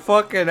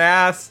fucking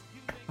ass,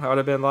 I would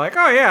have been like,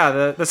 oh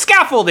yeah, the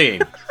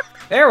scaffolding.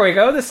 There we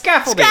go, the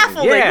scaffolding.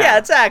 Yeah,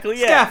 exactly.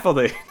 Yeah.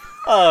 Scaffolding.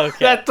 Okay.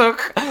 That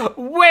took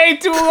way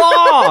too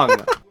long. Well,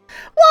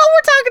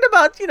 we're talking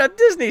about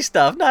Disney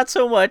stuff, not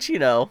so much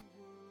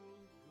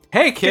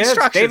Hey kids,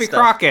 construction Davy stuff.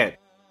 Crockett,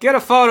 get a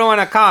photo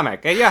and a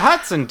comic at your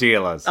Hudson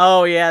dealers.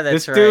 Oh yeah,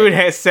 that's right. This dude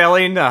is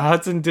selling the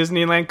Hudson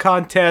Disneyland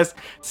contest.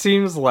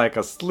 Seems like a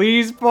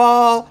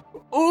sleazeball.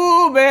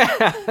 Ooh man.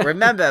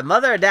 Remember,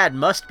 mother or dad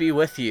must be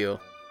with you.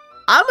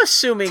 I'm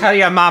assuming. Tell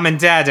your mom and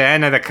dad to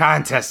enter the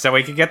contest so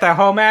we can get their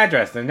home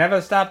address and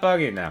never stop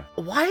bugging them.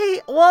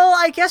 Why? Well,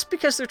 I guess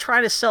because they're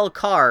trying to sell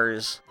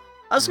cars.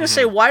 I was going to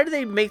say, why do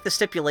they make the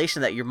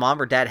stipulation that your mom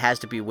or dad has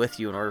to be with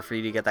you in order for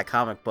you to get that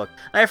comic book?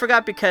 And I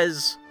forgot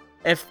because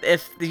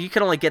if you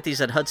can only get these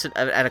at Hudson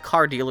at a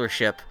car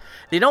dealership,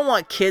 they don't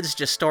want kids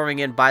just storming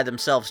in by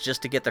themselves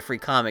just to get the free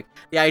comic.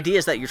 The idea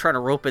is that you're trying to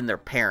rope in their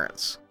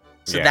parents.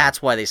 So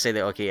that's why they say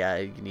that,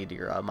 you need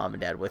your mom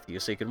and dad with you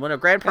so you can win a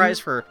grand prize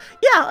for,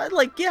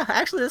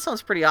 actually that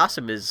sounds pretty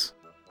awesome, is,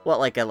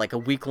 a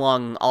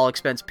week-long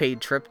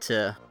all-expense-paid trip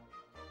to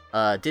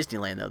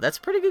Disneyland, though. That's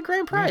a pretty good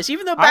grand prize,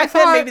 even though back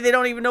then maybe they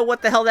don't even know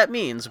what the hell that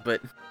means,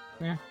 but...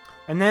 Yeah.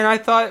 And then I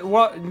thought,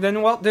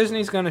 Walt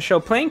Disney's going to show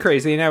Plane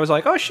Crazy, and I was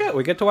like, oh shit,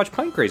 we get to watch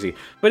Plane Crazy.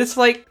 But it's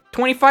like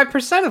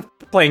 25% of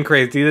Plane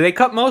Crazy. They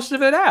cut most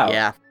of it out.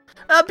 Yeah.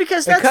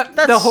 Because they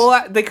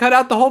cut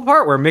out the whole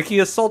part where Mickey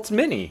assaults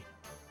Minnie.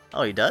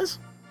 Oh, he does?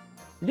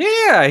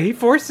 Yeah, he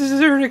forces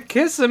her to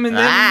kiss him, and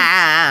then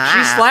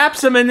she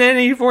slaps him, and then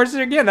he forces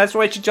her again. That's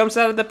why she jumps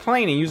out of the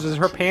plane and uses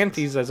her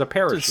panties as a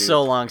parachute. It's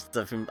so long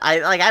since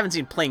I haven't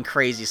seen Plane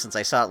Crazy since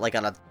I saw it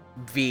on a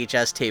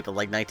VHS tape of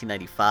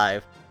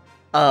 1995.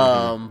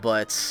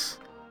 But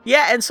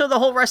yeah, and so the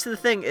whole rest of the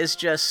thing is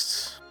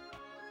just,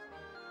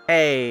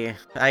 hey,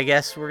 I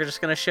guess we're just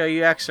gonna show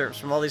you excerpts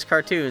from all these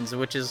cartoons,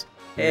 which is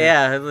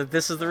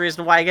this is the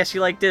reason why I guess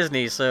you like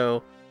Disney.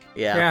 So.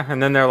 Yeah. Yeah,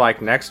 and then they're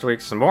like, next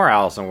week, some more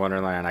Alice in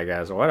Wonderland, I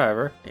guess, or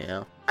whatever.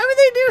 Yeah. I mean,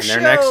 they do and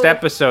their next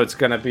episode's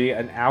gonna be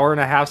an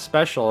hour-and-a-half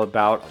special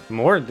about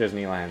more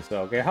Disneyland,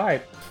 so get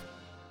hyped.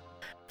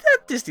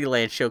 That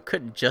Disneyland show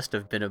couldn't just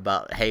have been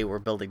about, hey, we're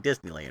building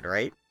Disneyland,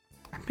 right?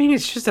 I mean,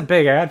 it's just a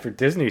big ad for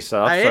Disney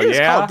stuff, it is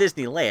called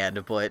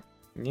Disneyland, but...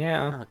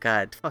 Yeah. Oh,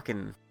 God,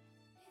 fucking...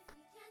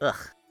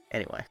 Ugh.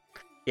 Anyway.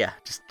 Yeah,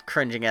 just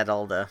cringing at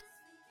all the...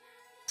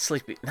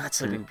 Not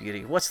Sleeping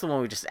Beauty. What's the one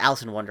we just...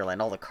 Alice in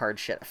Wonderland, all the card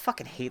shit. I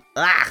fucking hate...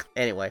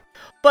 Anyway.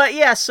 But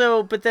yeah,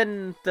 but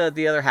then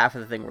the other half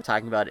of the thing we're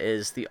talking about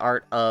is the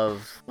art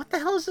of... What the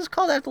hell is this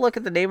called? I have to look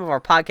at the name of our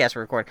podcast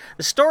we're recording.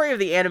 The Story of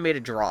the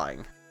Animated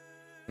Drawing.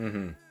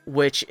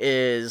 Which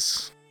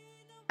is...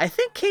 I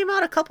think came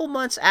out a couple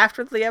months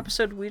after the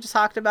episode we just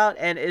talked about,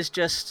 and is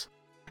just...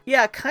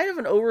 Yeah, kind of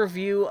an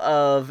overview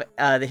of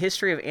the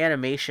history of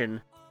animation,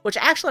 which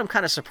actually I'm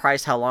kind of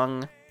surprised how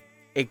long...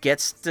 it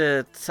gets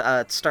to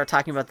start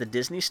talking about the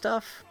Disney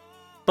stuff.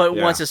 But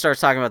once it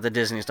starts talking about the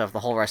Disney stuff, the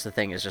whole rest of the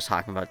thing is just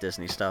talking about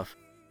Disney stuff.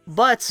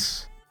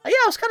 But,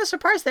 I was kind of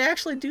surprised they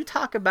actually do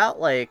talk about,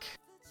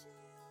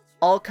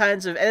 all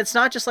kinds of... And it's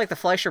not just, the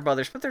Fleischer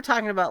Brothers, but they're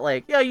talking about,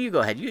 you go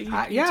ahead. You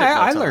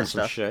I learned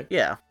some shit.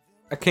 Yeah.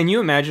 Can you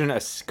imagine a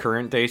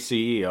current-day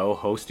CEO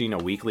hosting a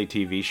weekly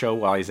TV show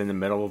while he's in the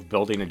middle of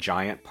building a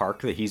giant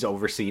park that he's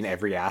overseeing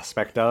every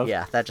aspect of?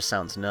 Yeah, that just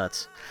sounds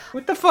nuts.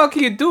 What the fuck are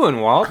you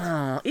doing, Walt?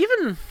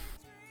 Even...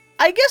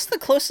 I guess the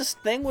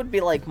closest thing would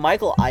be,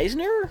 Michael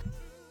Eisner?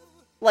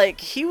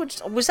 He would...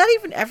 Was that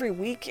even every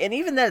week? And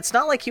even then, it's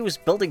not like he was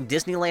building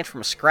Disneyland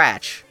from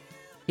scratch.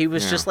 He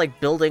was just,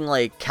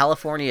 building,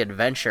 California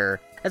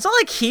Adventure. It's not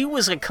like he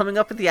was, coming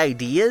up with the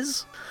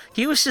ideas...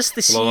 He was just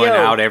the CEO. Blowing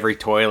out every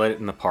toilet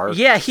in the park.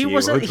 Yeah, he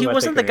wasn't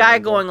the guy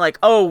going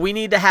oh, we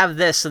need to have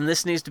this and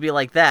this needs to be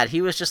like that.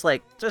 He was just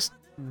just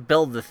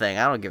build the thing.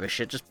 I don't give a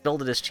shit. Just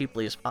build it as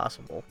cheaply as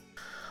possible.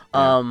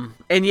 Yeah.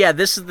 And yeah,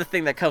 this is the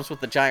thing that comes with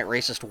the giant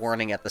racist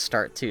warning at the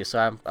start too.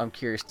 So I'm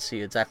curious to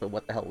see exactly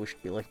what the hell we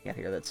should be looking at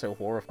here. That's so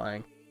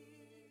horrifying.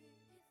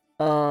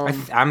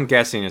 I'm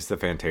guessing it's the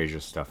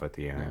Fantasia stuff at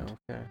the end.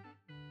 Okay.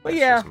 But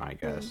that's just my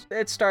guess.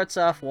 It starts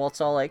off,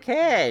 Walt's all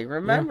hey,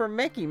 remember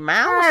Mickey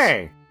Mouse?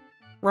 Hey!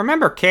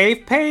 remember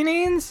cave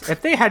paintings?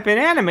 If they had been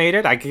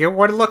animated, it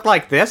would have looked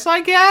like this,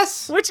 I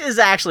guess? Which is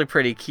actually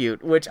pretty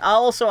cute, which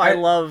I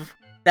love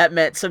that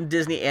meant some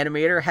Disney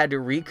animator had to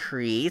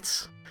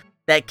recreate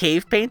that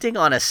cave painting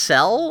on a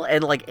cell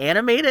and, like,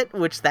 animate it,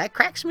 which that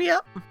cracks me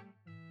up.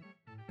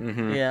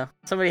 Mm-hmm. Yeah,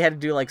 somebody had to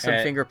do, like, some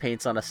finger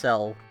paints on a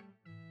cell.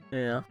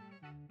 Yeah.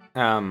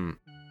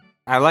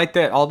 I like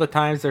that all the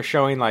times they're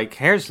showing, like,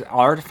 here's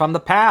art from the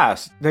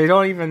past. They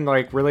don't even,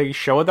 like, really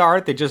show the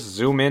art. They just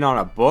zoom in on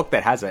a book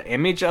that has an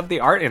image of the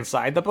art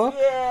inside the book.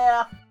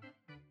 Yeah.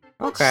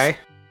 Okay.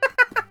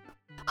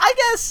 I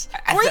guess.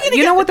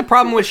 You know what the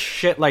problem with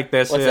shit like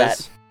this What's is?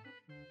 that?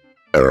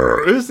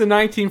 This is the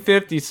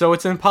 1950s, so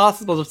it's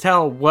impossible to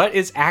tell what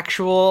is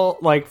actual,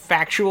 like,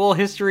 factual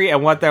history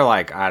and what they're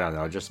like, I don't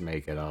know, just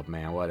make it up,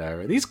 man,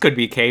 whatever. These could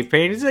be cave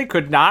paintings, they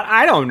could not,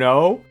 I don't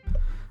know.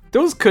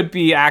 Those could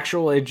be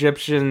actual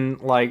Egyptian,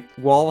 like,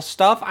 wall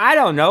stuff. I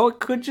don't know. It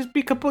could just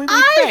be completely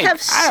fake.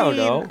 I don't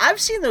know. I've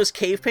seen those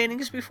cave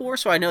paintings before,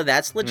 so I know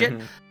that's legit.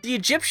 Mm-hmm. The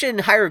Egyptian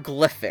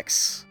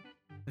hieroglyphics,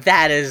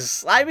 that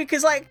is, I mean,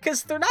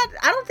 because they're not,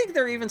 I don't think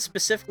they're even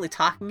specifically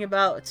talking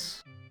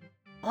about,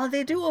 oh,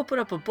 they do open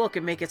up a book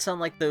and make it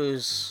sound like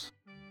those,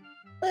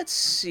 let's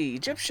see,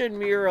 Egyptian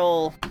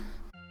mural,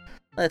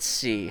 let's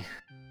see.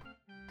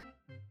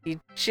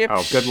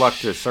 Oh, good luck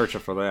to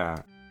searching for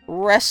that.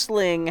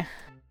 Wrestling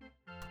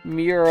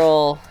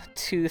mural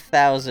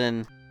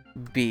 2000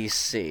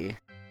 BC.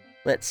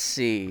 Let's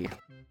see.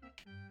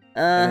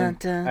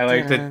 I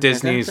like that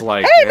Disney's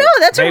like, hey, no,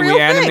 that's a real we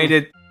thing.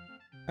 animated.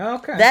 Oh,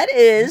 okay. That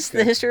is Okay.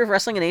 the history of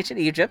wrestling in ancient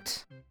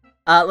Egypt.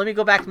 Let me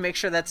go back and make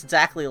sure that's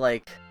exactly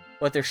like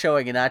what they're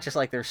showing and not just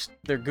like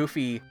their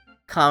goofy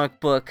comic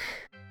book.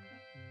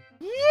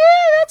 Yeah,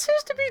 that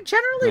seems to be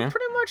generally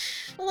pretty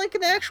much like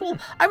an actual.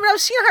 I mean,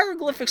 I've seen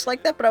hieroglyphics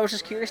like that, but I was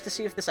just curious to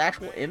see if this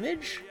actual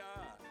image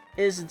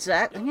is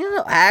exactly. You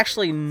know,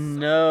 actually,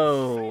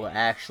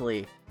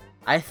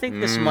 I think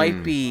this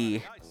might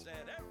be.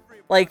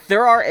 Like,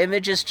 there are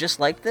images just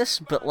like this,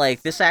 but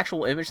like this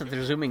actual image that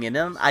they're zooming in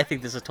on, I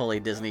think this is totally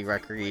Disney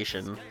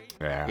recreation.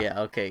 Yeah. Yeah.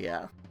 Okay.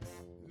 Yeah.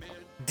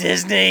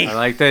 Disney. I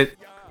like that.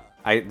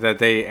 That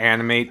they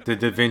animate the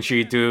Da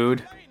Vinci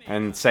dude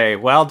and say,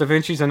 "Well, Da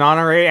Vinci's an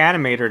honorary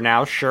animator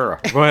now, sure."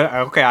 But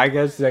okay, I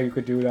guess that you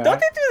could do that. Don't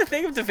they do the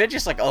thing of Da Vinci?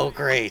 It's like, oh,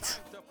 great.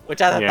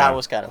 Which I thought Yeah. that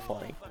was kind of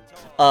funny.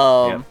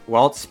 Yeah.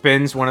 Walt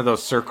spins one of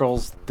those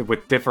circles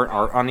with different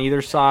art on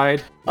either side.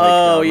 Like,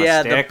 Oh, a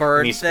yeah, the stick, bird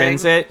and he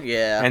spins thing. it.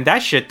 Yeah. And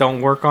that shit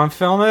don't work on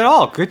film at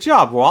all. Good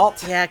job,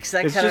 Walt. Yeah, because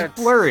that It's kind just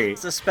blurry.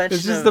 suspension.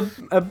 It's just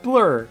of, a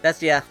blur.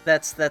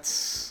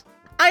 That's.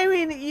 I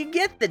mean, you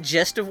get the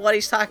gist of what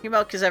he's talking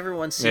about because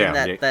everyone's seen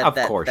Yeah, of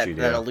course you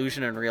do. that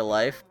illusion in real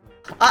life.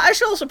 I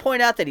should also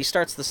point out that he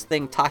starts this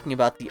thing talking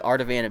about the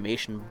Art of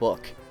Animation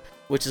book,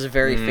 which is a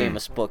very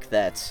famous book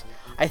that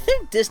I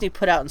think Disney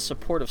put out in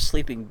support of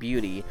Sleeping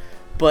Beauty,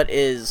 but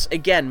is,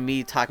 again,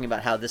 me talking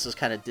about how this is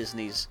kind of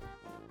Disney's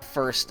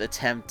first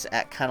attempt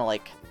at kind of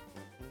like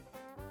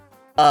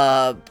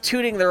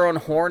tooting their own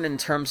horn in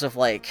terms of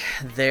like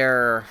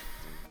their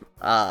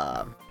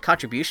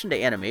contribution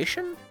to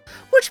animation,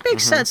 which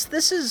makes sense.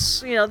 This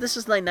is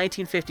like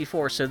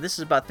 1954, so this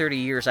is about 30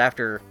 years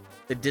after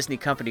the Disney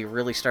company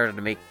really started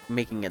to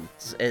making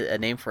a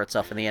name for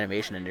itself in the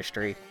animation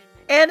industry.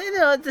 And,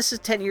 this is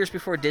 10 years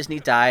before Disney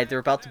died. They're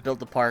about to build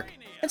the park.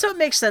 And so it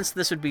makes sense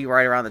this would be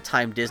right around the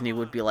time Disney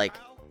would be, like,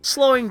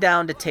 slowing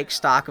down to take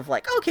stock of,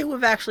 like, okay,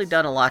 we've actually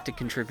done a lot to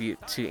contribute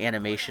to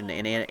animation,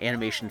 and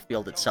animation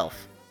field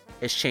itself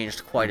has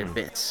changed quite a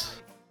bit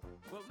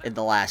in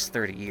the last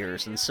 30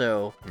 years. And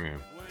so,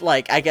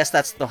 like, I guess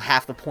that's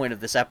half the point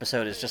of this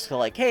episode is just to,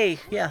 like, hey,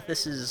 yeah,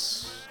 this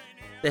is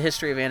the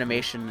history of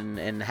animation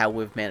and how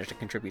we've managed to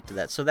contribute to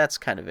that. So that's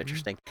kind of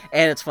interesting.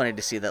 And it's funny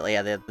to see that,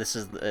 yeah, this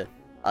is the...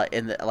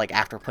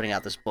 after putting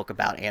out this book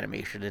about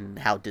animation and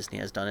how Disney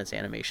has done its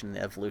animation,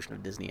 the evolution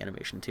of Disney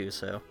animation too.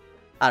 So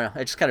I don't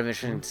know, it's just kind of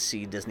interesting to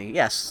see Disney,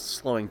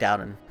 slowing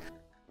down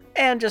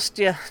and just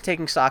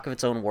taking stock of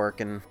its own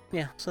work, and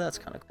so that's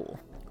kind of cool.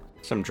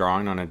 Some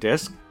drawing on a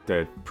disc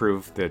that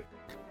proved that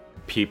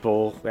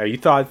people, you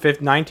thought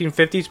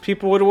 1950s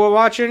people would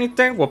watch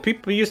anything? Well,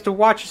 people used to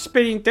watch a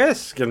spinning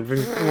disc and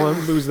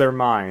lose their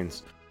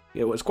minds.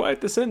 It was quite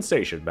the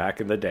sensation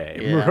back in the day.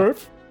 Yeah.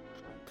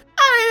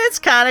 I mean, it's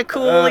kind of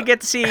cool to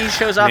get to see he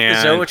shows off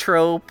the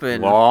zoetrope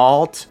and...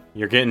 Walt,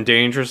 you're getting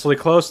dangerously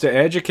close to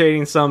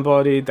educating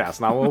somebody. That's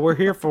not what we're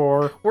here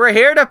for. We're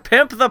here to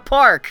pimp the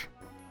park.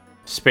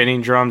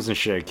 Spinning drums and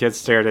shit. Kids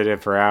stared at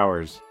it for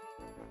hours.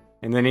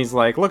 And then he's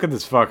like, look at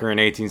this fucker in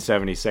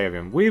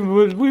 1877. We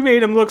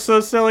made him look so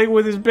silly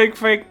with his big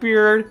fake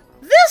beard.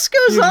 This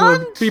goes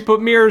on. We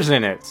put mirrors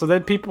in it so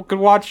that people could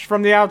watch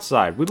from the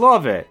outside. We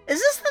love it. Is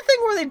this the thing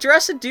where they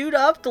dress a dude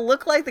up to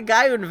look like the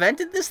guy who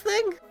invented this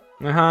thing?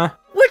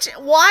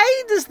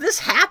 Why does this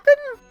happen?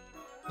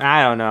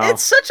 I don't know.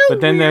 It's such a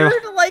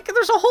weird, like,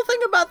 there's a whole thing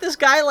about this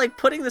guy, like,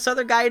 putting this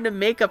other guy into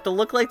makeup to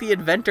look like the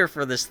inventor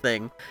for this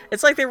thing.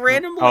 It's like they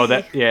randomly...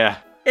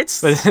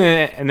 It's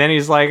and then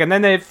he's like, and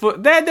then they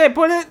put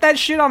that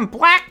shit on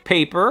black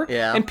paper,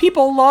 and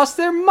people lost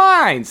their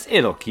minds.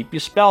 It'll keep you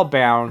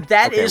spellbound.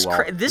 That is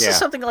this is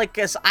something like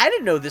this. I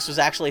didn't know this was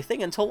actually a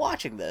thing until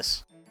watching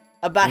this.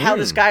 About how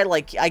this guy,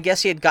 like, I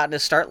guess he had gotten to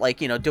start, like,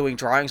 you know, doing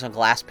drawings on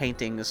glass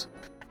paintings,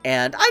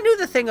 and I knew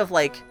the thing of,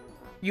 like,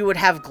 you would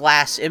have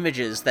glass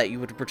images that you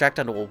would project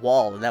onto a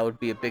wall, and that would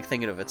be a big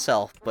thing in of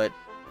itself, but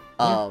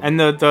and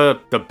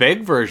the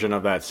big version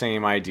of that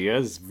same idea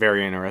is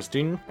very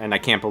interesting, and I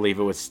can't believe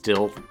it was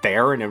still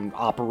there and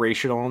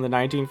operational in the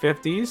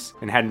 1950s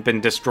and hadn't been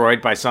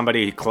destroyed by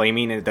somebody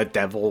claiming the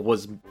devil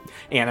was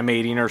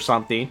animating or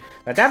something.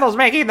 The devil's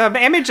making the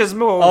images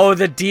move. Oh,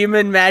 the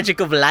demon magic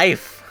of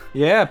life.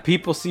 Yeah,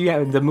 people see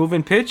the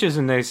moving pictures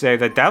and they say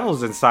the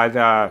devil's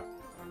inside.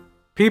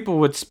 People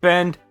would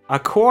spend a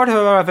quarter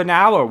of an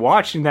hour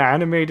watching the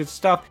animated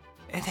stuff,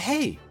 and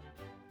hey,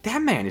 that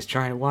man is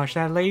trying to watch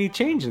that lady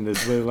change in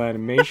this little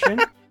animation.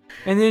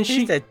 And then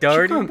She's a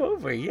dirty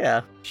boober,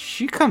 yeah.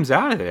 She comes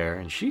out of there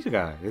and she's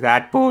got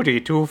that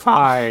booty too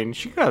fine.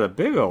 She got a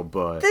big old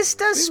butt. This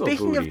does,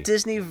 speaking of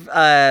Disney,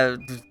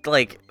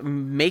 like,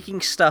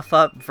 making stuff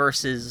up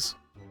versus,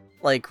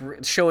 like,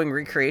 showing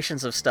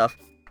recreations of stuff.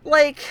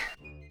 Like,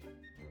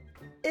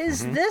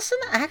 is this an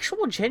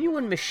actual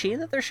genuine machine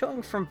that they're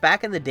showing from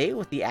back in the day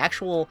with the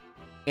actual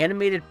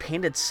animated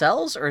painted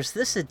cells? Or is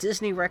this a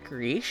Disney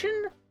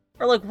recreation?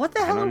 Or, like, what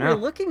the hell are we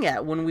looking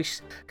at when we...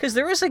 Because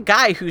there is a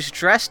guy who's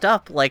dressed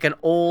up like an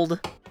old,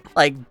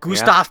 like,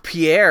 Gustave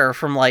Pierre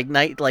from, like,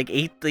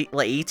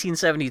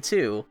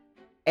 1872.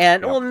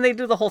 And, well, then they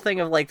do the whole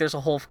thing of, like, there's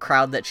a whole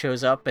crowd that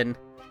shows up. And,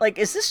 like,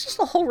 is this just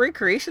a whole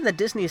recreation that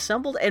Disney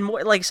assembled? And,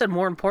 more, like I said,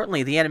 more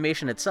importantly, the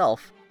animation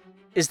itself.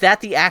 Is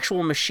that the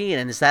actual machine?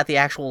 And is that the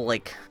actual,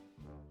 like,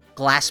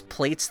 glass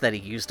plates that he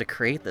used to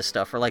create this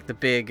stuff? Or, like, the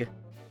big...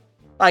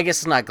 I guess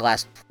it's not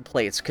glass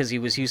plates because he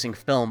was using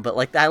film, but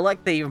like I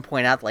like they even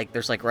point out like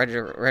there's like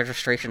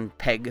registration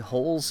peg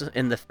holes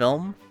in the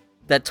film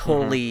that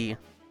totally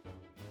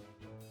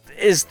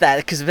is that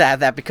because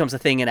that becomes a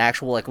thing in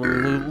actual like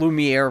when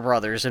Lumiere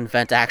brothers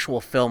invent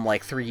actual film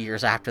like 3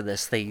 years after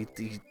this they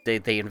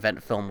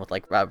invent film with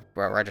like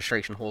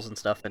registration holes and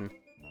stuff. And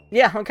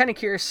yeah, I'm kind of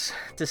curious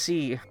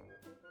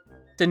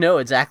to know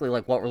exactly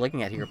like what we're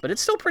looking at here, but it's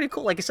still pretty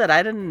cool. Like I said,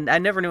 I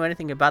never knew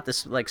anything about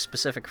this like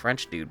specific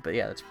French dude, but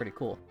yeah, that's pretty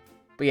cool.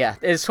 But yeah,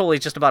 it's totally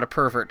just about a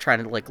pervert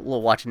trying to like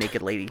watch a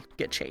naked lady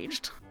get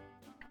changed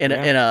in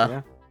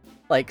a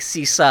like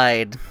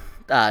seaside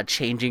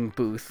changing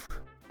booth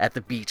at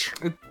the beach.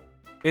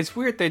 It's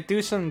weird. They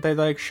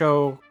like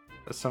show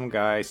some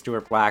guy,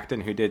 Stuart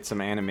Blackton, who did some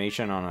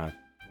animation on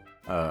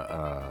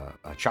a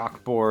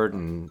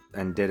chalkboard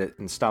and did it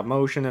in stop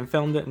motion and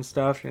filmed it and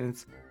stuff,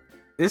 and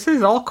this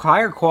is all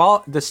higher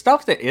quality. The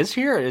stuff that is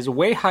here is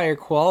way higher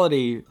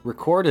quality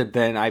recorded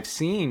than I've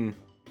seen.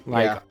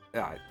 Like,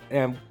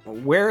 and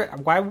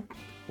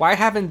why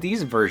haven't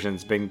these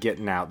versions been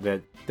getting out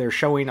that they're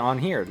showing on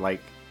here?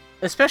 Like,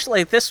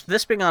 especially this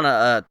being on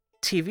a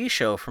TV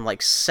show from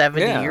like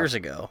 70 years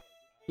ago.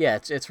 Yeah,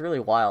 it's really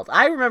wild.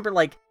 I remember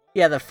like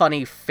the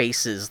funny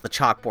faces, the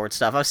chalkboard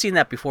stuff. I've seen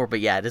that before, but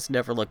yeah, it's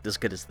never looked as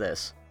good as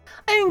this.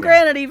 I mean,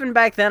 granted, even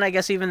back then, I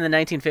guess even in the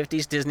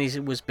 1950s,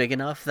 Disney was big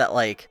enough that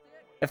like.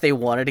 If they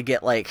wanted to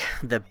get, like,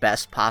 the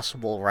best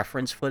possible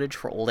reference footage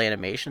for old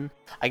animation,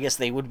 I guess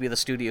they would be the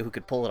studio who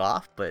could pull it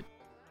off, but...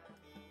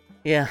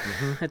 Yeah,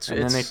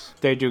 then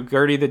they do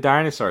Gertie the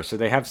dinosaur, so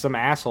they have some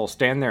asshole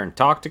stand there and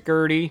talk to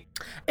Gertie.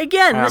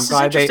 Again, this is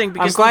interesting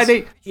because...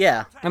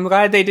 I'm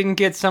glad they didn't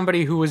get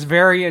somebody who was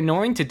very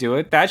annoying to do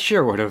it. That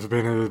sure would have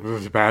been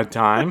a bad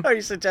time. Are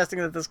you suggesting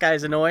that this guy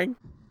is annoying?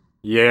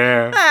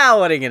 Yeah.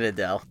 What are you gonna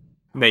do?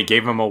 They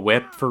gave him a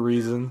whip for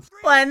reasons.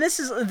 Well, and this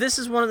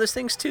is one of those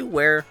things, too,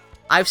 where...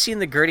 I've seen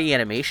the Gertie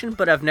animation,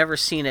 but I've never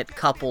seen it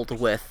coupled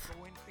with...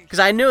 Because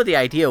I know the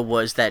idea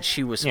was that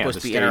she was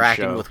supposed to be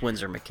interacting with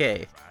Winsor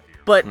McCay.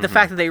 But the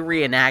fact that they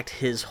reenact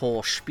his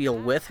whole spiel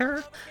with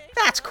her,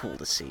 that's cool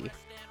to see.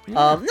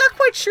 Not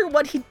quite sure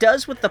what he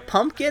does with the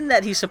pumpkin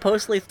that he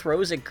supposedly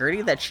throws at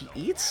Gertie that she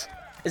eats.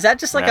 Is that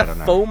just like a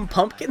foam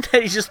pumpkin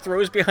that he just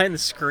throws behind the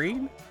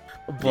screen?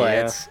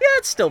 But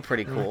it's still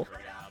pretty cool.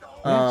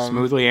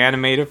 Smoothly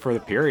animated for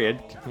the period.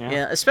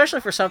 Yeah,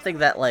 especially for something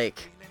that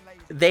like...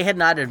 They had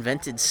not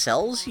invented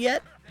cells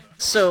yet,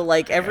 so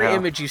like every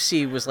image you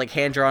see was like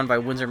hand drawn by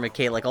Winsor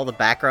McCay. Like all the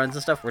backgrounds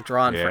and stuff were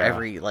drawn for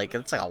every like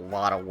it's like a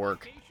lot of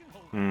work.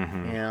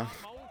 Yeah,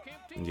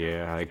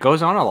 it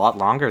goes on a lot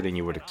longer than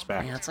you would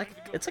expect. Yeah, it's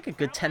like a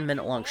good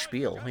 10-minute long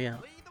spiel. Yeah,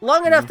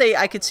 long enough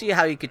I could see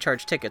how you could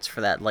charge tickets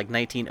for that, like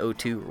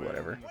 1902 or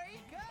whatever.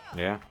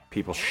 Yeah,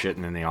 people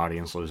shitting in the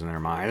audience, losing their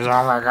minds.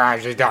 Oh my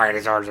gosh, this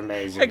dinosaur's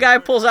amazing. A guy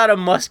pulls out a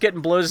musket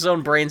and blows his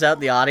own brains out in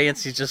the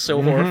audience. He's just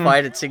so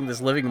horrified at seeing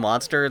this living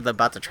monster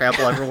about to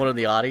trample everyone in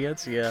the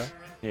audience. Yeah.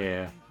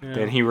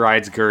 Then he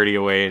rides Gertie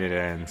away and it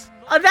ends.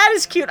 Oh, that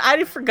is cute.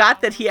 I forgot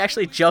that he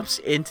actually jumps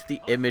into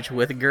the image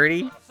with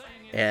Gertie.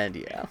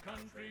 And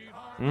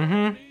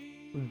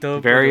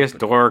Various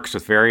dorks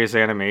with various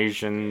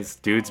animations.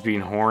 Dudes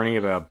being horny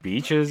about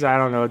beaches. I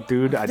don't know,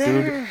 dude.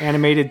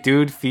 Animated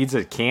dude feeds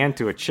a can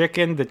to a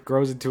chicken that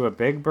grows into a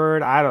big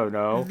bird. I don't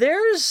know.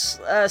 There's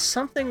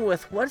something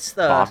with what's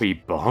the Bobby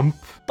Bump.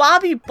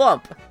 Bobby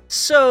Bump.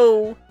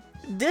 So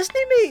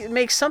Disney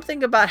makes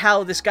something about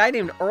how this guy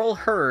named Earl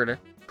Hurd,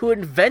 who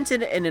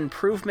invented an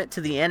improvement to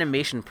the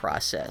animation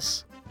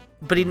process,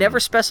 but he never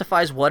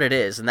specifies what it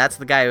is, and that's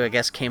the guy who I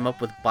guess came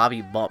up with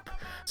Bobby Bump.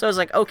 So I was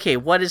like, okay,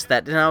 what is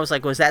that? And I was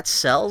like, was that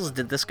cells?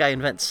 Did this guy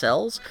invent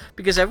cells?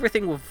 Because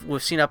everything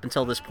we've seen up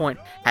until this point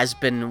has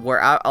been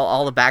where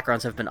all the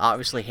backgrounds have been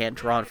obviously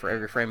hand-drawn for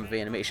every frame of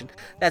animation.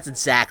 That's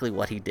exactly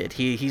what he did.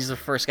 He's the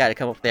first guy to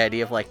come up with the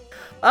idea of like,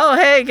 oh,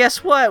 hey,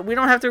 guess what? We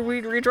don't have to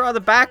redraw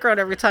the background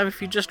every time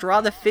if you just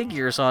draw the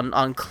figures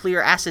on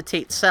clear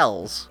acetate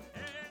cells.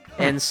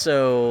 And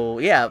so,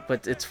 yeah,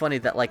 but it's funny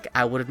that, like,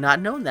 I would have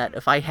not known that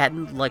if I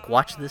hadn't, like,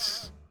 watched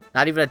this,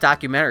 not even a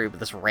documentary, but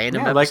this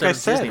random episode like I of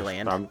said,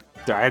 Disneyland.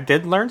 I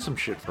did learn some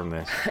shit from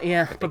this.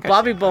 Yeah, but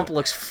Bobby Bump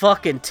looks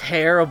fucking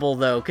terrible,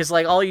 though, because,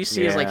 like, all you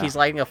see is, like, he's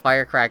lighting a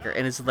firecracker,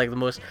 and it's, like, the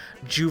most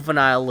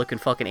juvenile-looking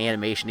fucking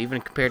animation, even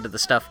compared to the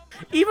stuff,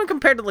 like,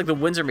 the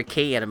Winsor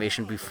McKay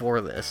animation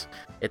before this.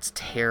 It's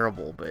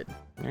terrible, but...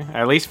 Yeah,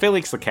 at least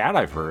Felix the Cat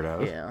I've heard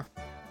of. Yeah.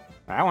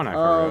 That one I've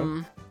heard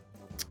of.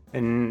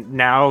 And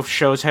now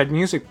shows had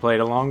music played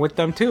along with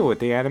them too, with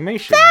the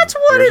animation. That's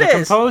what There's it a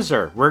is.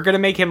 Composer. We're gonna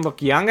make him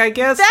look young, I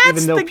guess. That's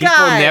even though the people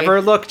guy. never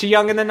looked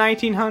young in the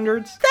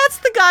 1900s. That's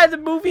the guy.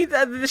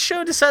 The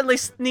show decidedly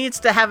needs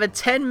to have a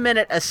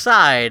 10-minute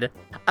aside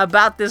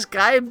about this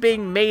guy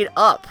being made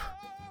up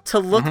to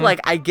look like,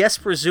 I guess,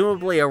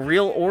 presumably a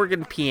real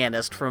organ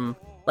pianist from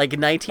like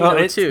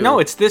 1902. No,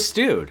 it's this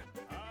dude.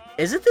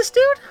 Is it this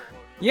dude?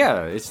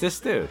 Yeah, it's this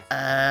dude.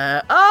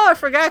 I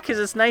forgot because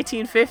it's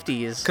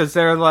 1950s. Because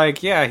they're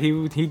like, yeah,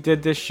 he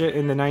did this shit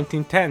in the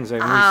 1910s, and we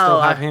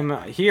still have him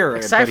here,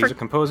 but he's a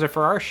composer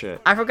for our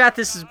shit. I forgot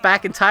this is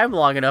back in time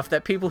long enough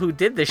that people who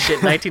did this shit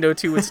in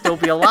 1902 would still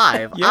be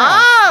alive. Yeah.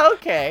 Ah,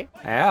 okay.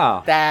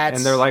 Yeah. That's...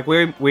 And they're like,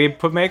 we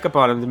put makeup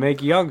on him to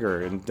make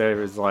younger, and they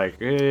was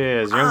like,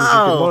 as young as you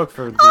can look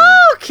for...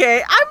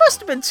 Okay, I must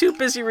have been too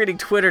busy reading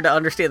Twitter to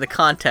understand the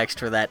context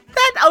for that.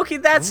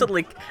 That's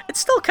like, it's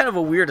still kind of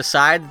a weird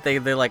aside.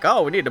 They're like,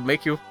 oh, we need to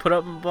make you put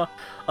up...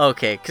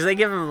 Okay, because they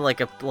give him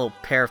like a little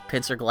pair of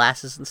pincer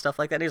glasses and stuff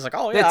like that. He's like,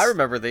 oh yeah, I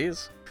remember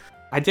these.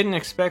 I didn't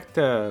expect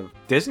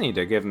Disney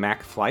to give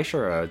Mac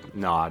Fleischer a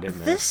nod in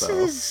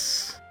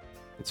this.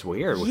 It's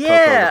weird with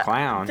Coco the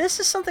Clown. This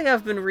is something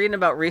I've been reading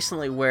about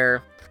recently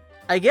where...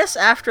 I guess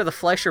after the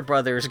Fleischer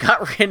brothers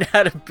got ran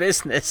out of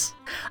business,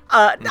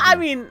 I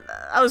mean,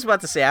 I was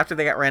about to say after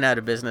they got ran out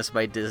of business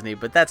by Disney,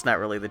 but that's not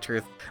really the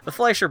truth. The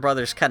Fleischer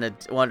brothers kind of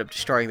wound up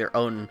destroying their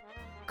own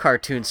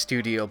cartoon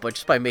studio, but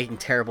just by making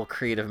terrible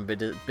creative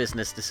and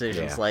business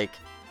decisions, like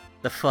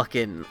the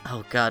fucking,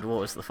 oh god,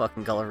 what was the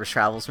fucking Gulliver's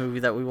Travels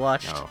movie that we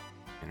watched? Oh,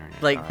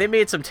 like, they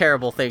made some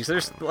terrible things.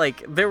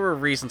 There were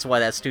reasons why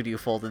that studio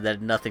folded that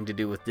had nothing to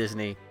do with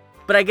Disney.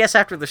 But I guess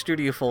after the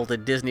studio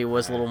folded, Disney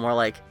was a little more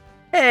like,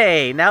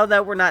 hey, now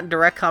that we're not in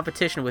direct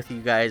competition with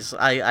you guys,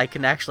 I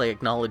can actually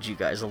acknowledge you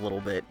guys a little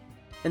bit.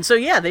 And so,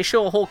 yeah, they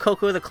show a whole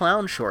Coco the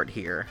Clown short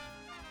here,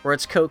 where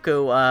it's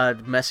Coco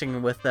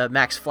messing with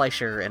Max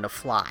Fleischer and a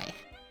fly.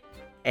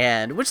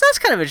 And, which that's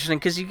kind of interesting,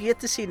 because you get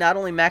to see not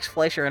only Max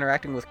Fleischer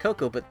interacting with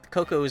Coco, but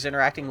Coco is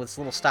interacting with this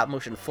little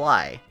stop-motion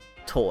fly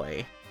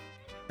toy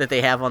that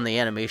they have on the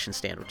animation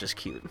stand, which is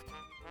cute.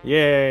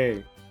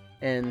 Yay!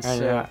 And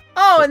so...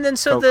 and then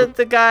so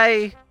the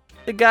guy...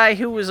 The guy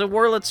who was a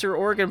Wurlitzer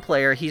organ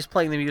player, he's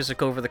playing the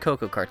music over the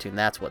Coco cartoon.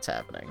 That's what's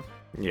happening.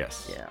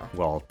 Yes. Yeah.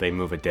 Well, they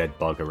move a dead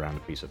bug around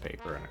a piece of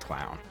paper and a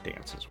clown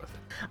dances with it.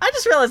 I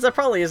just realized that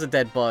probably is a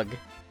dead bug.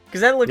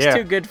 Because that looks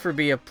too good for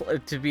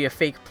to be a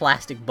fake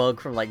plastic bug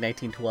from like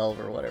 1912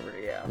 or whatever.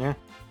 Yeah.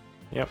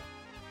 Yeah.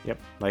 Yep.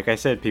 Like I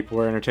said, people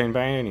were entertained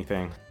by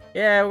anything.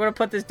 Yeah, we're gonna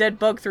put this dead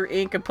bug through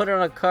ink and put it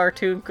on a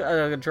cartoon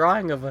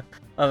drawing of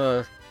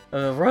a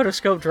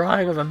rotoscope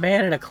drawing of a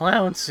man in a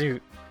clown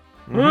suit.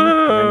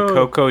 And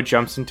Coco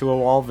jumps into a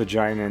wall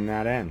vagina and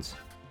that ends.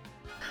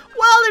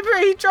 Well,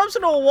 he jumps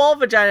into a wall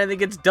vagina and then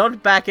gets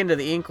dumped back into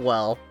the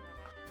inkwell.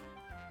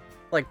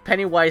 Like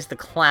Pennywise the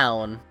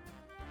Clown.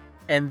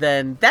 And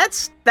then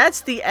that's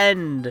the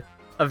end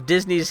of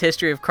Disney's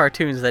history of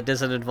cartoons that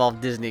doesn't involve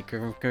Disney.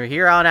 From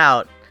here on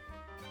out,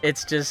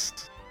 it's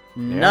just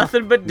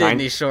nothing but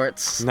Disney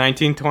shorts.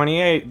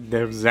 1928,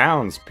 there were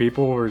sounds.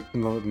 People were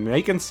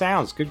making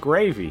sounds. Good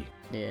gravy.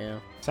 Yeah.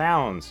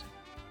 Sounds.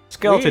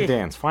 Skeleton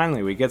Dance.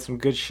 Finally, we get some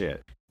good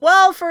shit.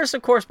 Well, first,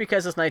 of course,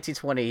 because it's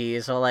 1920,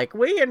 so like,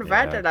 we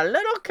invented a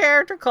little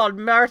character called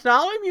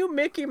Bartholomew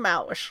Mickey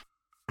Mouse.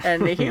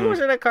 And he was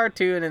in a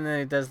cartoon, and then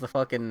he does the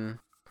fucking...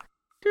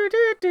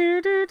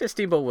 to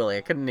Steamboat Willie.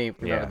 I couldn't even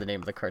remember the name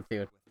of the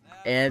cartoon.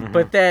 And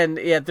But then,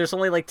 there's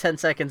only like 10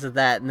 seconds of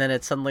that, and then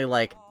it's suddenly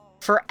like,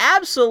 for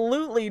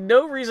absolutely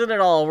no reason at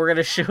all, we're going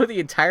to show the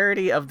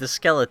entirety of the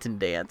Skeleton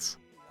Dance.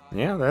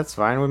 Yeah, that's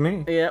fine with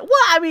me. Yeah,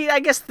 well, I mean, I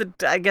guess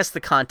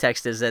the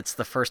context is it's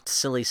the first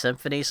Silly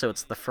Symphony, so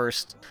it's the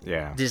first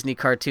Yeah. Disney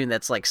cartoon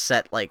that's like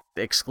set like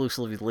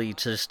exclusively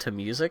just to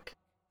music.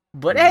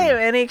 But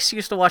hey, any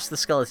excuse to watch the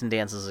skeleton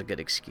dance is a good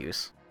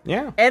excuse.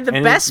 Yeah. And the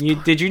best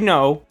did you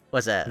know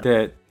What's that?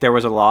 that there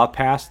was a law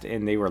passed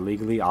and they were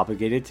legally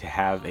obligated to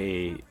have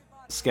a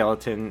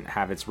skeleton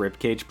have its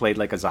ribcage played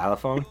like a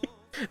xylophone?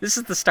 This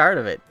is the start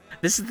of it.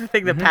 This is the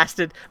thing that passed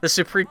it. The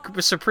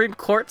Supreme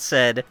Court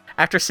said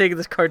after seeing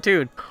this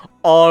cartoon,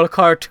 all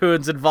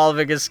cartoons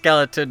involving a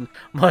skeleton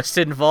must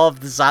involve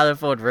the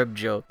xylophone rib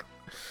joke.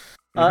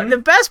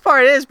 The best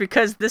part is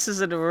because this is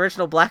an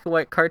original black and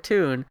white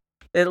cartoon,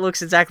 it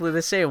looks exactly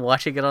the same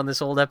watching it on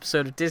this old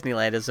episode of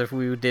Disneyland as if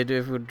we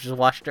just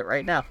watched it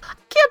right now. I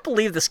can't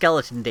believe the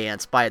skeleton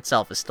dance by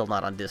itself is still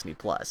not on Disney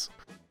Plus.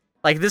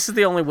 Like, this is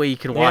the only way you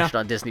can watch it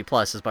on Disney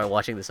Plus is by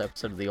watching this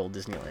episode of the old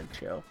Disneyland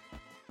show.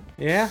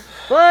 Yeah.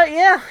 But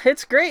yeah,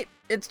 it's great.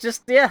 It's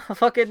just, a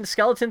fucking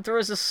skeleton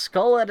throws a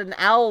skull at an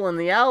owl and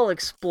the owl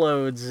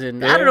explodes.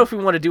 And I don't know if we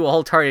want to do a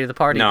whole tardy to the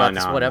party about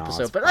this one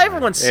episode, but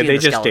everyone's seen they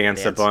the just skeleton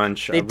dance a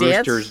bunch. They A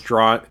rooster's dance?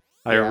 drawn.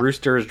 A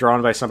rooster is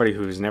drawn by somebody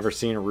who's never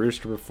seen a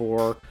rooster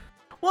before.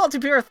 Well, to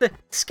be fair, the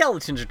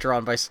skeletons are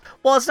drawn by...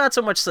 Well, it's not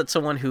so much that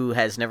someone who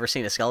has never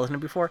seen a skeleton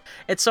before.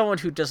 It's someone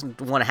who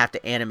doesn't want to have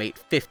to animate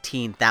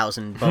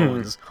 15,000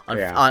 bones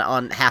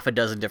on half a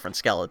dozen different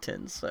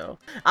skeletons. So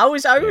I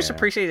always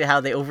appreciated how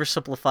they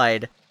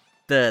oversimplified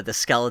the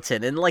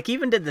skeleton. And, like,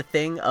 even did the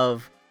thing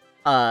of...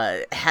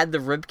 had the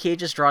rib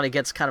cages drawn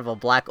against kind of a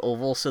black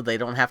oval so they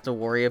don't have to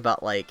worry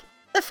about, like...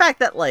 The fact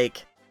that,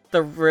 like,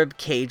 the rib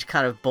cage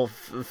kind of both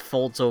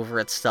folds over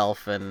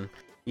itself and...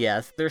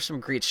 Yeah, there's some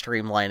great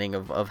streamlining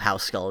of how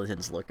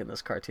skeletons look in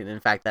this cartoon. In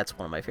fact, that's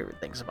one of my favorite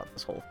things about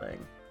this whole thing.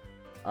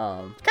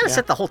 Kind of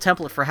set the whole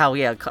template for how,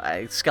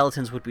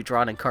 skeletons would be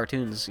drawn in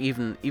cartoons,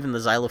 even the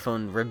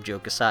xylophone rib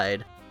joke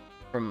aside.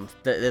 From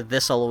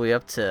this all the way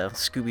up to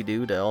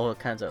Scooby-Doo to all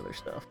kinds of other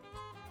stuff.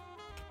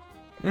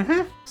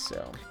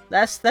 So,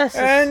 that's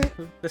and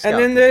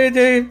then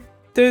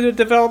they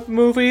developed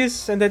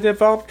movies, and they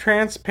developed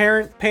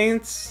transparent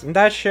paints, and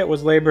that shit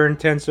was labor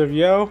intensive,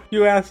 yo.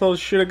 You assholes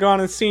should have gone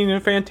and seen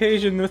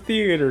Fantasia in the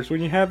theaters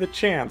when you had the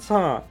chance,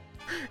 huh?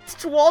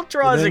 Walt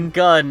draws a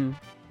gun,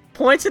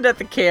 points it at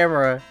the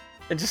camera,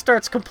 and just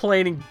starts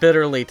complaining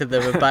bitterly to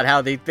them about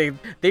how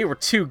they were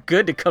too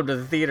good to come to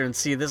the theater and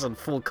see this in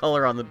full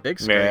color on the big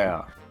screen.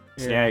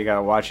 Yeah, you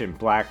gotta watch it in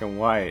black and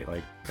white.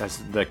 Like, that's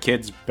the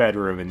kid's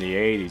bedroom in the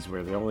 80s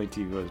where the only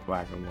TV was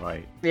black and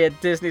white. Yeah,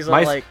 Disney's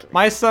all like...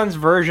 My son's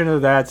version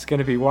of that's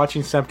gonna be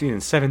watching something in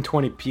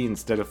 720p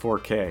instead of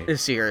 4K.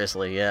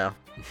 Seriously, yeah.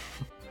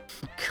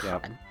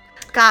 Yep.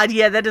 God,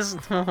 yeah, that is...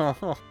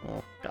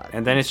 God.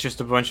 And then it's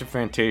just a bunch of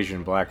Fantasia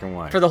in black and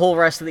white. For the whole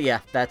rest of the... Yeah,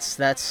 that's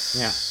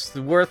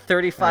worth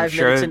 35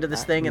 minutes into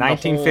this thing. And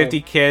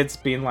 1950 kids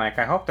being like,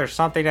 I hope there's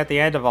something at the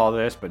end of all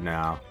this, but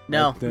no.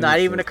 No, not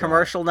even a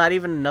commercial, not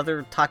even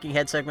another talking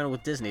head segment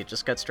with Disney. It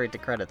just got straight to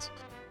credits.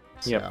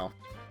 So.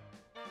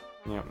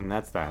 Yep, and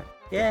that's that.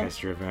 Yeah. The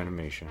history of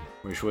animation,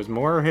 which was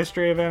more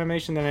history of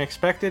animation than I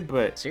expected,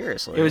 but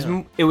seriously,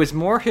 it was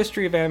more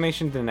history of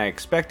animation than I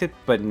expected,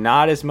 but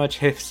not as much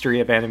history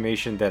of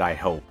animation that I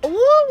hoped.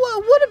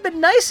 What would have been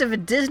nice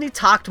if Disney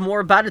talked more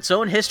about its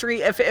own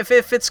history. If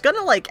it's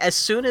gonna, like, as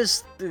soon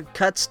as it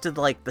cuts to,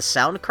 like, the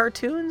sound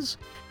cartoons,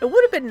 it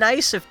would have been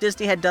nice if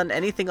Disney had done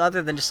anything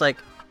other than just like,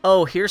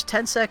 oh, here's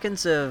 10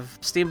 seconds of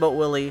Steamboat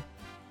Willie,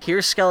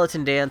 here's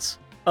Skeleton Dance,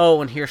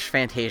 oh, and here's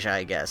Fantasia,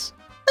 I guess.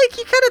 Like,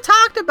 you kind of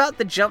talked about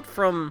the jump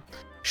from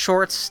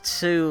shorts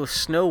to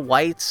Snow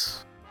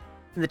White,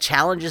 and the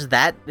challenges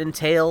that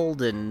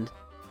entailed, and,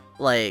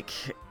 like,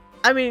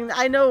 I mean,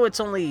 I know it's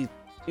only,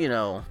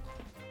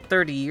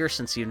 30 years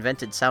since you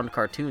invented sound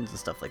cartoons and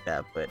stuff like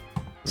that, but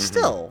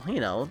still,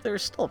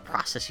 there's still a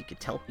process you could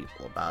tell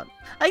people about.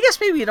 I guess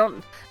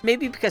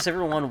maybe because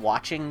everyone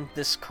watching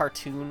this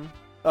cartoon,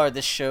 or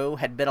this show,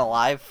 had been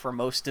alive for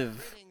most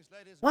of,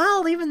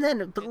 well, even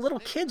then, but little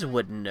kids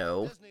wouldn't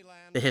know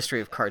the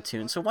history of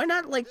cartoons, so why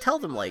not, like, tell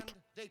them, like,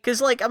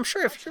 because, like, I'm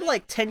sure if you're,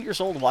 like, 10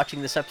 years old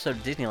watching this episode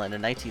of Disneyland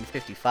in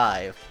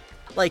 1955,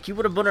 like, you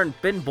would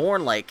have been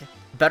born, like,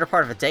 better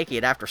part of a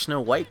decade after Snow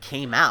White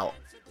came out,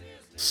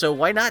 so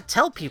why not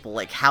tell people,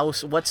 like,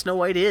 what Snow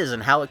White is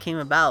and how it came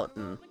about,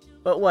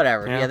 but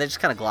whatever, yeah, they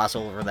just kind of gloss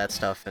over that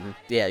stuff, and,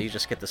 yeah, you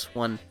just get this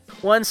one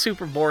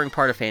super boring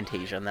part of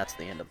Fantasia, and that's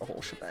the end of the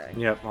whole shebang.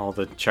 Yep, all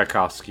the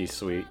Tchaikovsky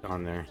suite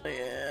on there.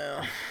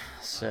 Yeah,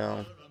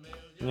 so...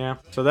 Yeah,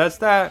 so that's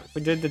that.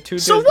 We did the two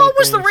So Disney what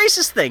was things. the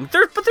racist thing?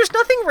 But there's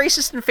nothing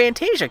racist in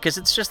Fantasia, because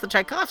it's just the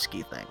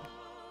Tchaikovsky thing.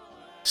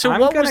 So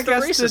what was the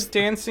The racist?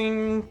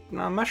 dancing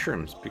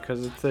mushrooms,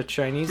 because it's the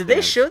Chinese Did dance.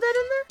 they show that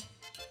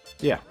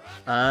in Yeah.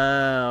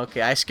 there?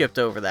 Okay, I skipped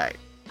over that.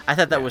 I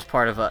thought that was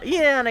part of a...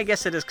 Yeah, and I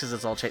guess it is, because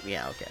it's all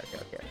Yeah, okay.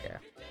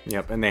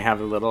 Yep, and they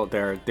have a little...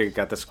 They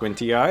got the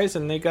squinty eyes,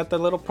 and they got the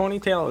little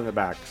ponytail in the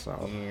back,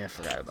 so... Yeah, I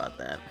forgot about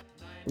that.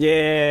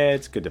 Yeah,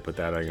 it's good to put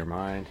that on your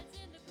mind.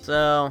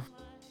 So...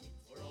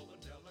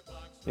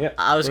 Yep.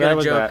 I was so gonna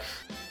that joke.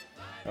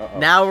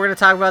 Now we're gonna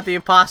talk about the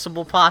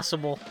impossible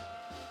possible.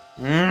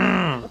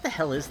 Mm. What the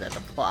hell is that?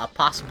 The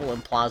possible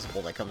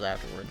implausible that comes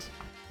afterwards.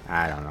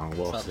 I don't know.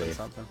 We'll see.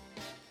 Something.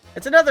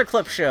 It's another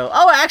clip show.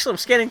 Oh, actually, I'm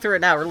scanning through it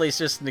now. Really, it's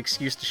just an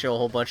excuse to show a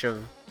whole bunch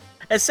of...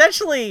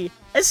 Essentially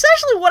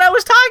what I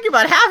was talking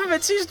about. Half of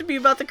it seems to be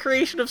about the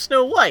creation of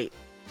Snow White.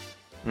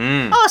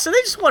 Mm. Oh, so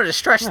they just wanted to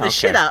stretch this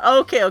shit out.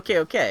 Okay,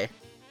 whatever,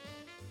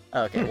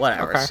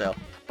 okay. so...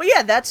 But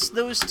yeah, that's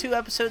those 2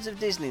 episodes of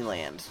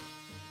Disneyland.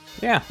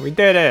 Yeah, we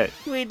did it.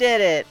 We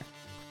did it.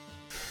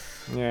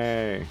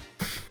 Yay.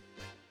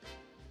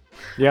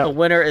 Yeah. The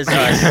winner is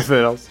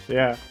us.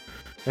 Yeah.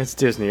 It's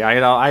Disney.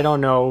 I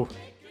don't know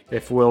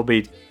if we'll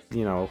be,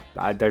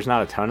 there's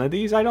not a ton of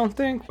these, I don't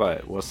think,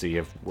 but we'll see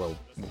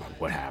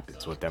what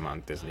happens with them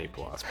on Disney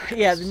Plus.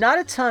 Yeah, not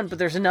a ton, but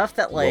there's enough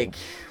that we're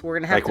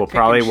gonna have to we'll pick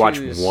probably and watch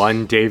choose.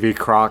 one Davy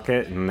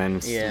Crockett, and then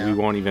Yeah. we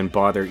won't even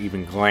bother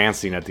even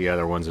glancing at the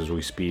other ones as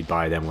we speed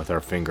by them with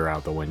our finger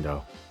out the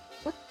window.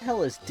 What the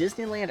hell is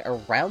Disneyland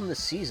Around the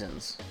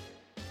Seasons?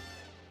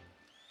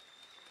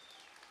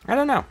 I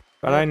don't know,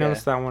 but I Okay.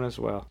 noticed that one as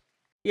well.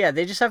 Yeah,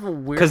 they just have a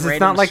weird. Because it's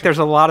not like there's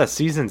a lot of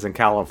seasons in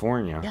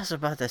California. Yeah, I was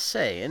about to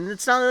say, and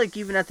it's not like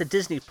even at the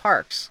Disney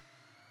parks,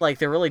 like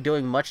they're really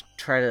doing much to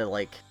try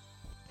to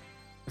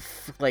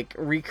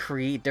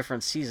recreate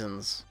different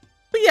seasons.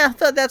 But yeah,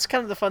 that's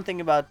kind of the fun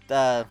thing about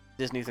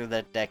Disney through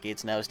the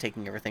decades now is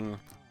taking everything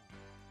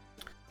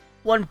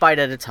one bite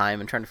at a time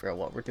and trying to figure out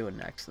what we're doing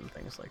next and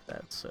things like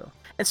that. So,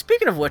 and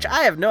speaking of which,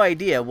 I have no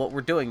idea what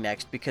we're doing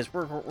next because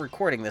we're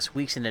recording this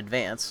weeks in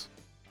advance.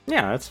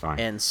 Yeah, that's fine.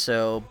 And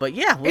so, but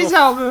yeah, It's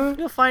all good.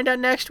 You'll find out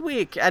next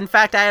week. In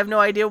fact, I have no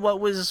idea what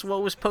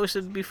was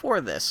posted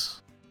before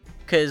this,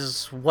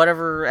 because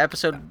whatever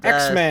episode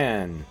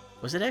X-Men.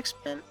 Was it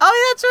X-Men?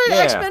 Oh, that's right.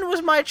 Yeah. X-Men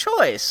was my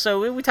choice.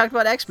 So we talked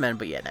about X-Men,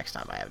 but yeah, next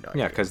time I have no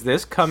idea. Yeah, because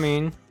this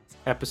coming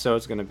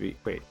episode's gonna be.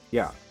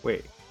 No. What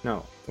did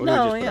No, I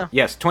just put yeah. up?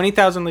 Yes,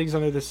 20,000 Leagues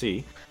Under the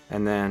Sea,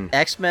 and then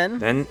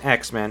X-Men,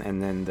 X-Men,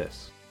 and then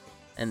this.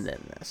 and then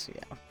this.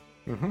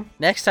 Yeah. Mm-hmm.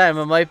 Next time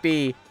it might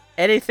be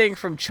anything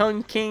from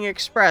Chungking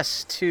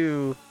Express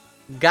to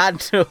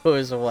God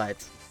knows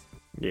what.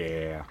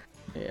 Yeah.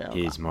 Yeah.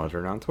 He's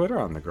Modern on Twitter,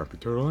 on the Grumpy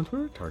Turtle on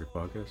Twitter, Tardy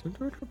Podcast on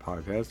Twitter,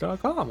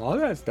 podcast.com, all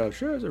that stuff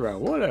shares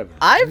around, whatever.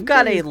 I've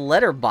got a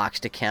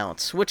Letterboxd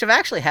account, which I've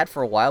actually had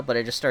for a while, but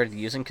I just started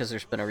using because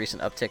there's been a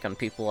recent uptick on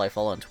people I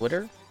follow on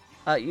Twitter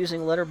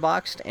using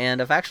Letterboxd,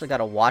 and I've actually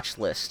got a watch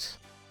list.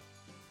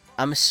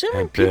 I'm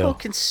assuming Hey, Bill. people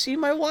can see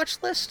my watch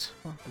list.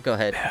 Go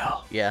ahead.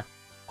 Bill. Yeah.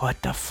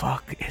 What the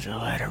fuck is a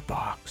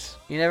letterbox?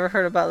 You never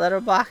heard about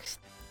Letterboxd?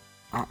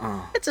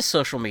 Uh-uh. It's a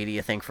social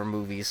media thing for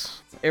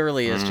movies. It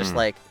really is just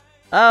like,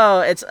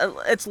 oh, it's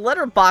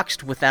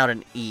Letterboxd without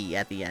an E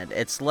at the end.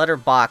 It's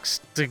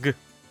Letterboxd.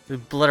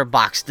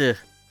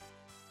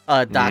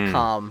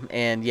 .com,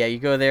 and yeah, you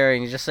go there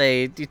and you just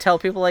say, you tell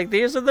people like,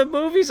 these are the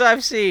movies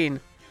I've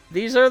seen,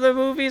 these are the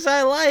movies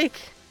I like.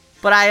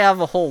 But I have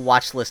a whole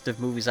watch list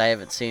of movies I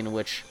haven't seen,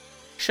 which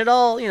should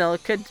all,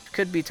 it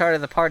could be part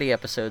of the party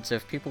episodes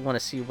if people want to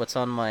see what's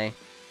on my.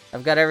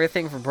 I've got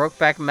everything from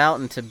Brokeback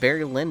Mountain to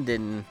Barry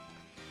Lyndon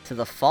to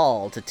The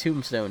Fall to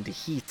Tombstone to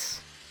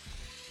Heat.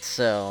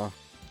 So,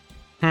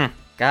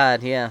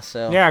 God, yeah.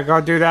 So Yeah,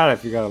 go do that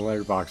if you got a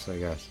letterbox, I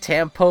guess.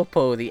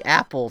 Tampopo, The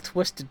Apple,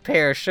 Twisted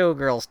Pair,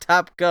 Showgirls,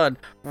 Top Gun,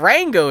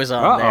 Rango's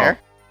on there.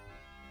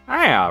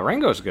 Ah, yeah,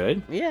 Rango's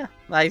good. Yeah,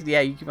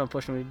 you keep on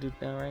pushing me to do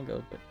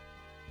Rango, but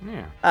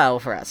Yeah.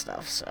 for that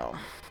stuff. So,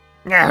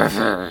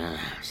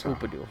 So,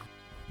 Oopadoo.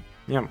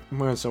 yeah,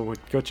 well, so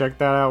go check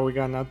that out. We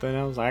got nothing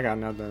else. I got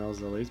nothing else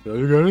at least. Bill,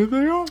 you got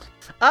anything else?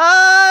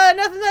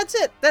 Nothing. That's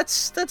it.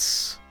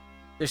 That's.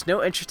 There's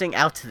no interesting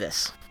out to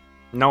this.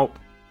 Nope.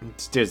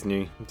 It's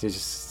Disney. It's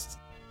just,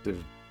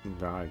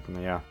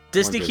 yeah.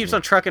 Disney more keeps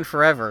on trucking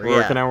forever. We're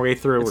working our way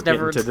through. It's We're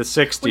never- getting to the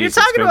 60s. When you're It's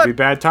talking gonna about- be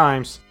bad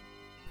times.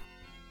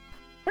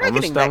 We're not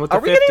Almost getting done that. with Are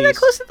the we getting that 50s.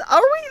 close to? Are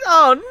we?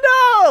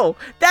 Oh no!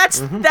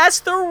 That's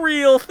the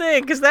real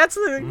thing, because that's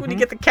when you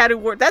get the Cat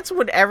Award. That's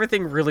when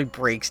everything really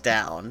breaks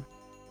down.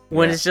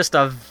 When Yeah. it's just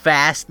a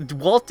vast.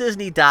 Walt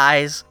Disney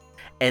dies,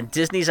 and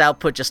Disney's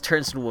output just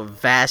turns into a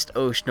vast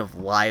ocean of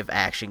live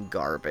action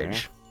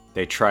garbage.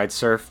 They tried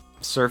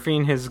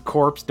surfing his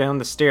corpse down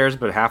the stairs,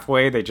 but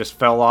halfway they just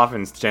fell off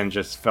and then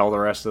just fell the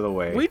rest of the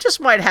way. We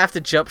just might have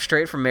to jump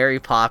straight from Mary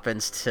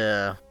Poppins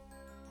to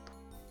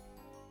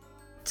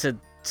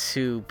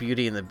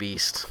Beauty and the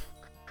Beast.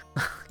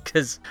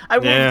 Because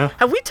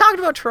have we talked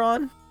about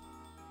Tron?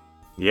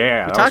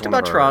 Yeah, We that talked was one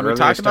about of our Tron. We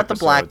talked earliest about the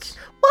Black. episodes.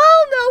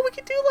 Well, no, we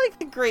could do like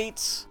the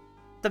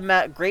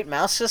Great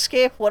Mouse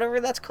Escape, whatever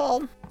that's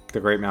called. The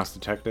Great Mouse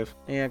Detective.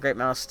 Yeah, Great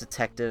Mouse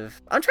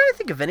Detective. I'm trying to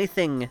think of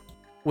anything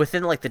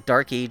within like the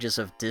dark ages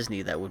of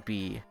Disney that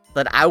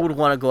I would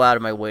want to go out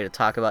of my way to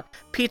talk about.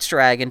 Pete's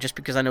Dragon, just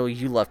because I know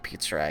you love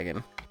Pete's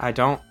Dragon.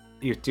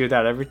 You do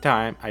that every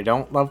time. I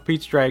don't love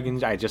Pete's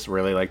Dragons. I just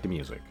really like the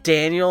music.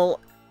 Daniel,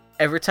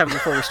 every time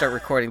before we start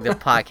recording the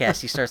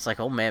podcast, he starts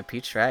like, "Oh man,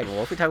 Pete's Dragon.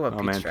 What if we talk about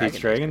Pete's Dragon?"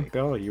 Pete's Dragon.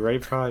 Bill, you ready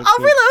for it? Oh,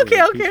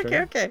 really?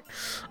 Okay.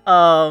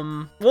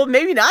 Well,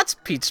 maybe not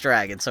Pete's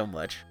Dragon so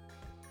much.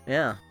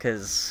 Yeah,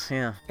 because,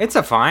 yeah. It's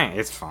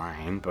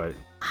fine, but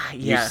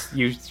Yeah.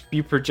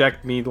 you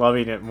project me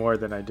loving it more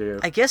than I do.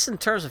 I guess in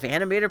terms of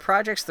animated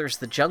projects, there's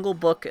The Jungle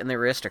Book and The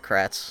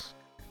Aristocrats,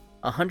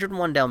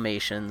 101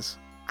 Dalmatians.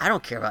 I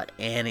don't care about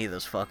any of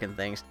those fucking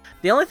things.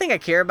 The only thing I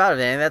care about of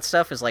any of that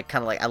stuff is, like,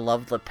 kind of like, I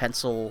love the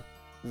pencil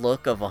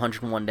look of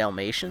 101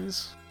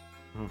 Dalmatians.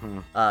 Mm-hmm.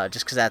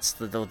 Just because that's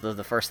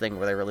the first thing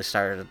where they really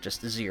started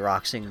just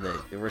Xeroxing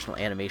the original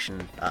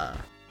animation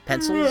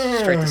pencils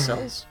straight to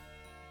cells.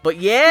 But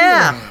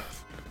yeah!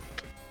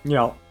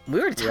 Yeah. We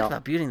already talked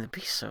about Beauty and the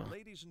Beast, so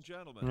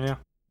Yeah.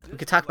 we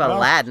could talk about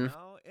Aladdin.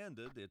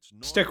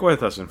 Stick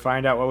with us and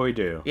find out what we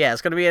do. Yeah,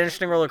 it's going to be an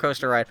interesting roller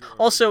coaster ride.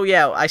 Also,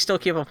 yeah, I still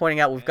keep on pointing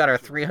out we've got our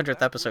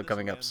 300th episode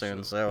coming up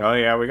soon, so... Oh,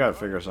 yeah, we gotta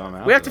figure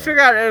something out. We have to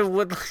figure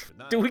out,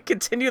 do we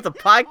continue the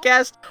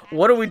podcast?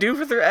 What do we do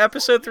for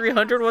episode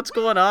 300? What's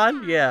going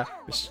on? Yeah.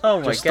 Oh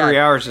my Just god. 3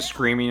 hours of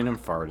screaming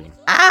and farting.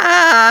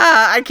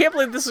 Ah! I can't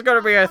believe this is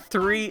going to be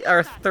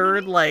our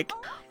third, like,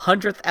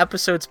 100th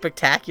episode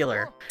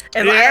spectacular.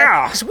 And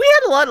Yeah! Because we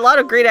had a lot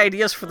of great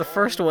ideas for the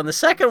first one. The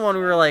second one,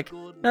 we were like,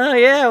 oh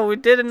yeah, we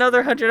did another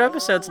 100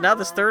 episodes. Now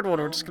this third one,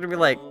 we're just going to be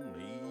like,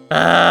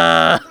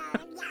 I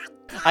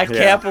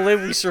can't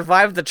believe we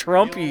survived the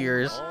Trump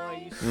years.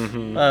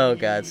 Mm-hmm. Oh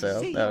god,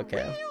 so,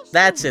 okay.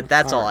 That's it.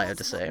 That's all I have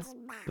to say.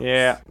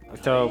 Yeah,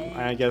 so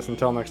I guess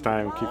until next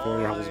time, keep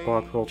filling your house with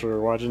pop culture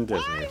watching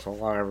Disney. So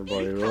long,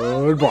 everybody.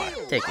 Goodbye.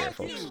 Take care,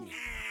 folks.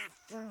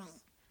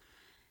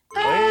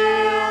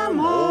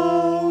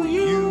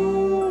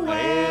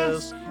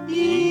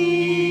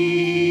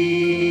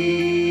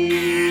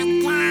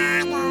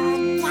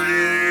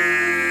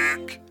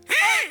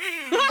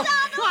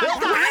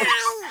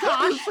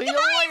 See you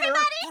later.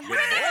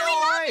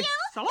 Goodbye.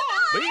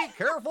 Be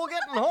careful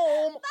getting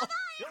home.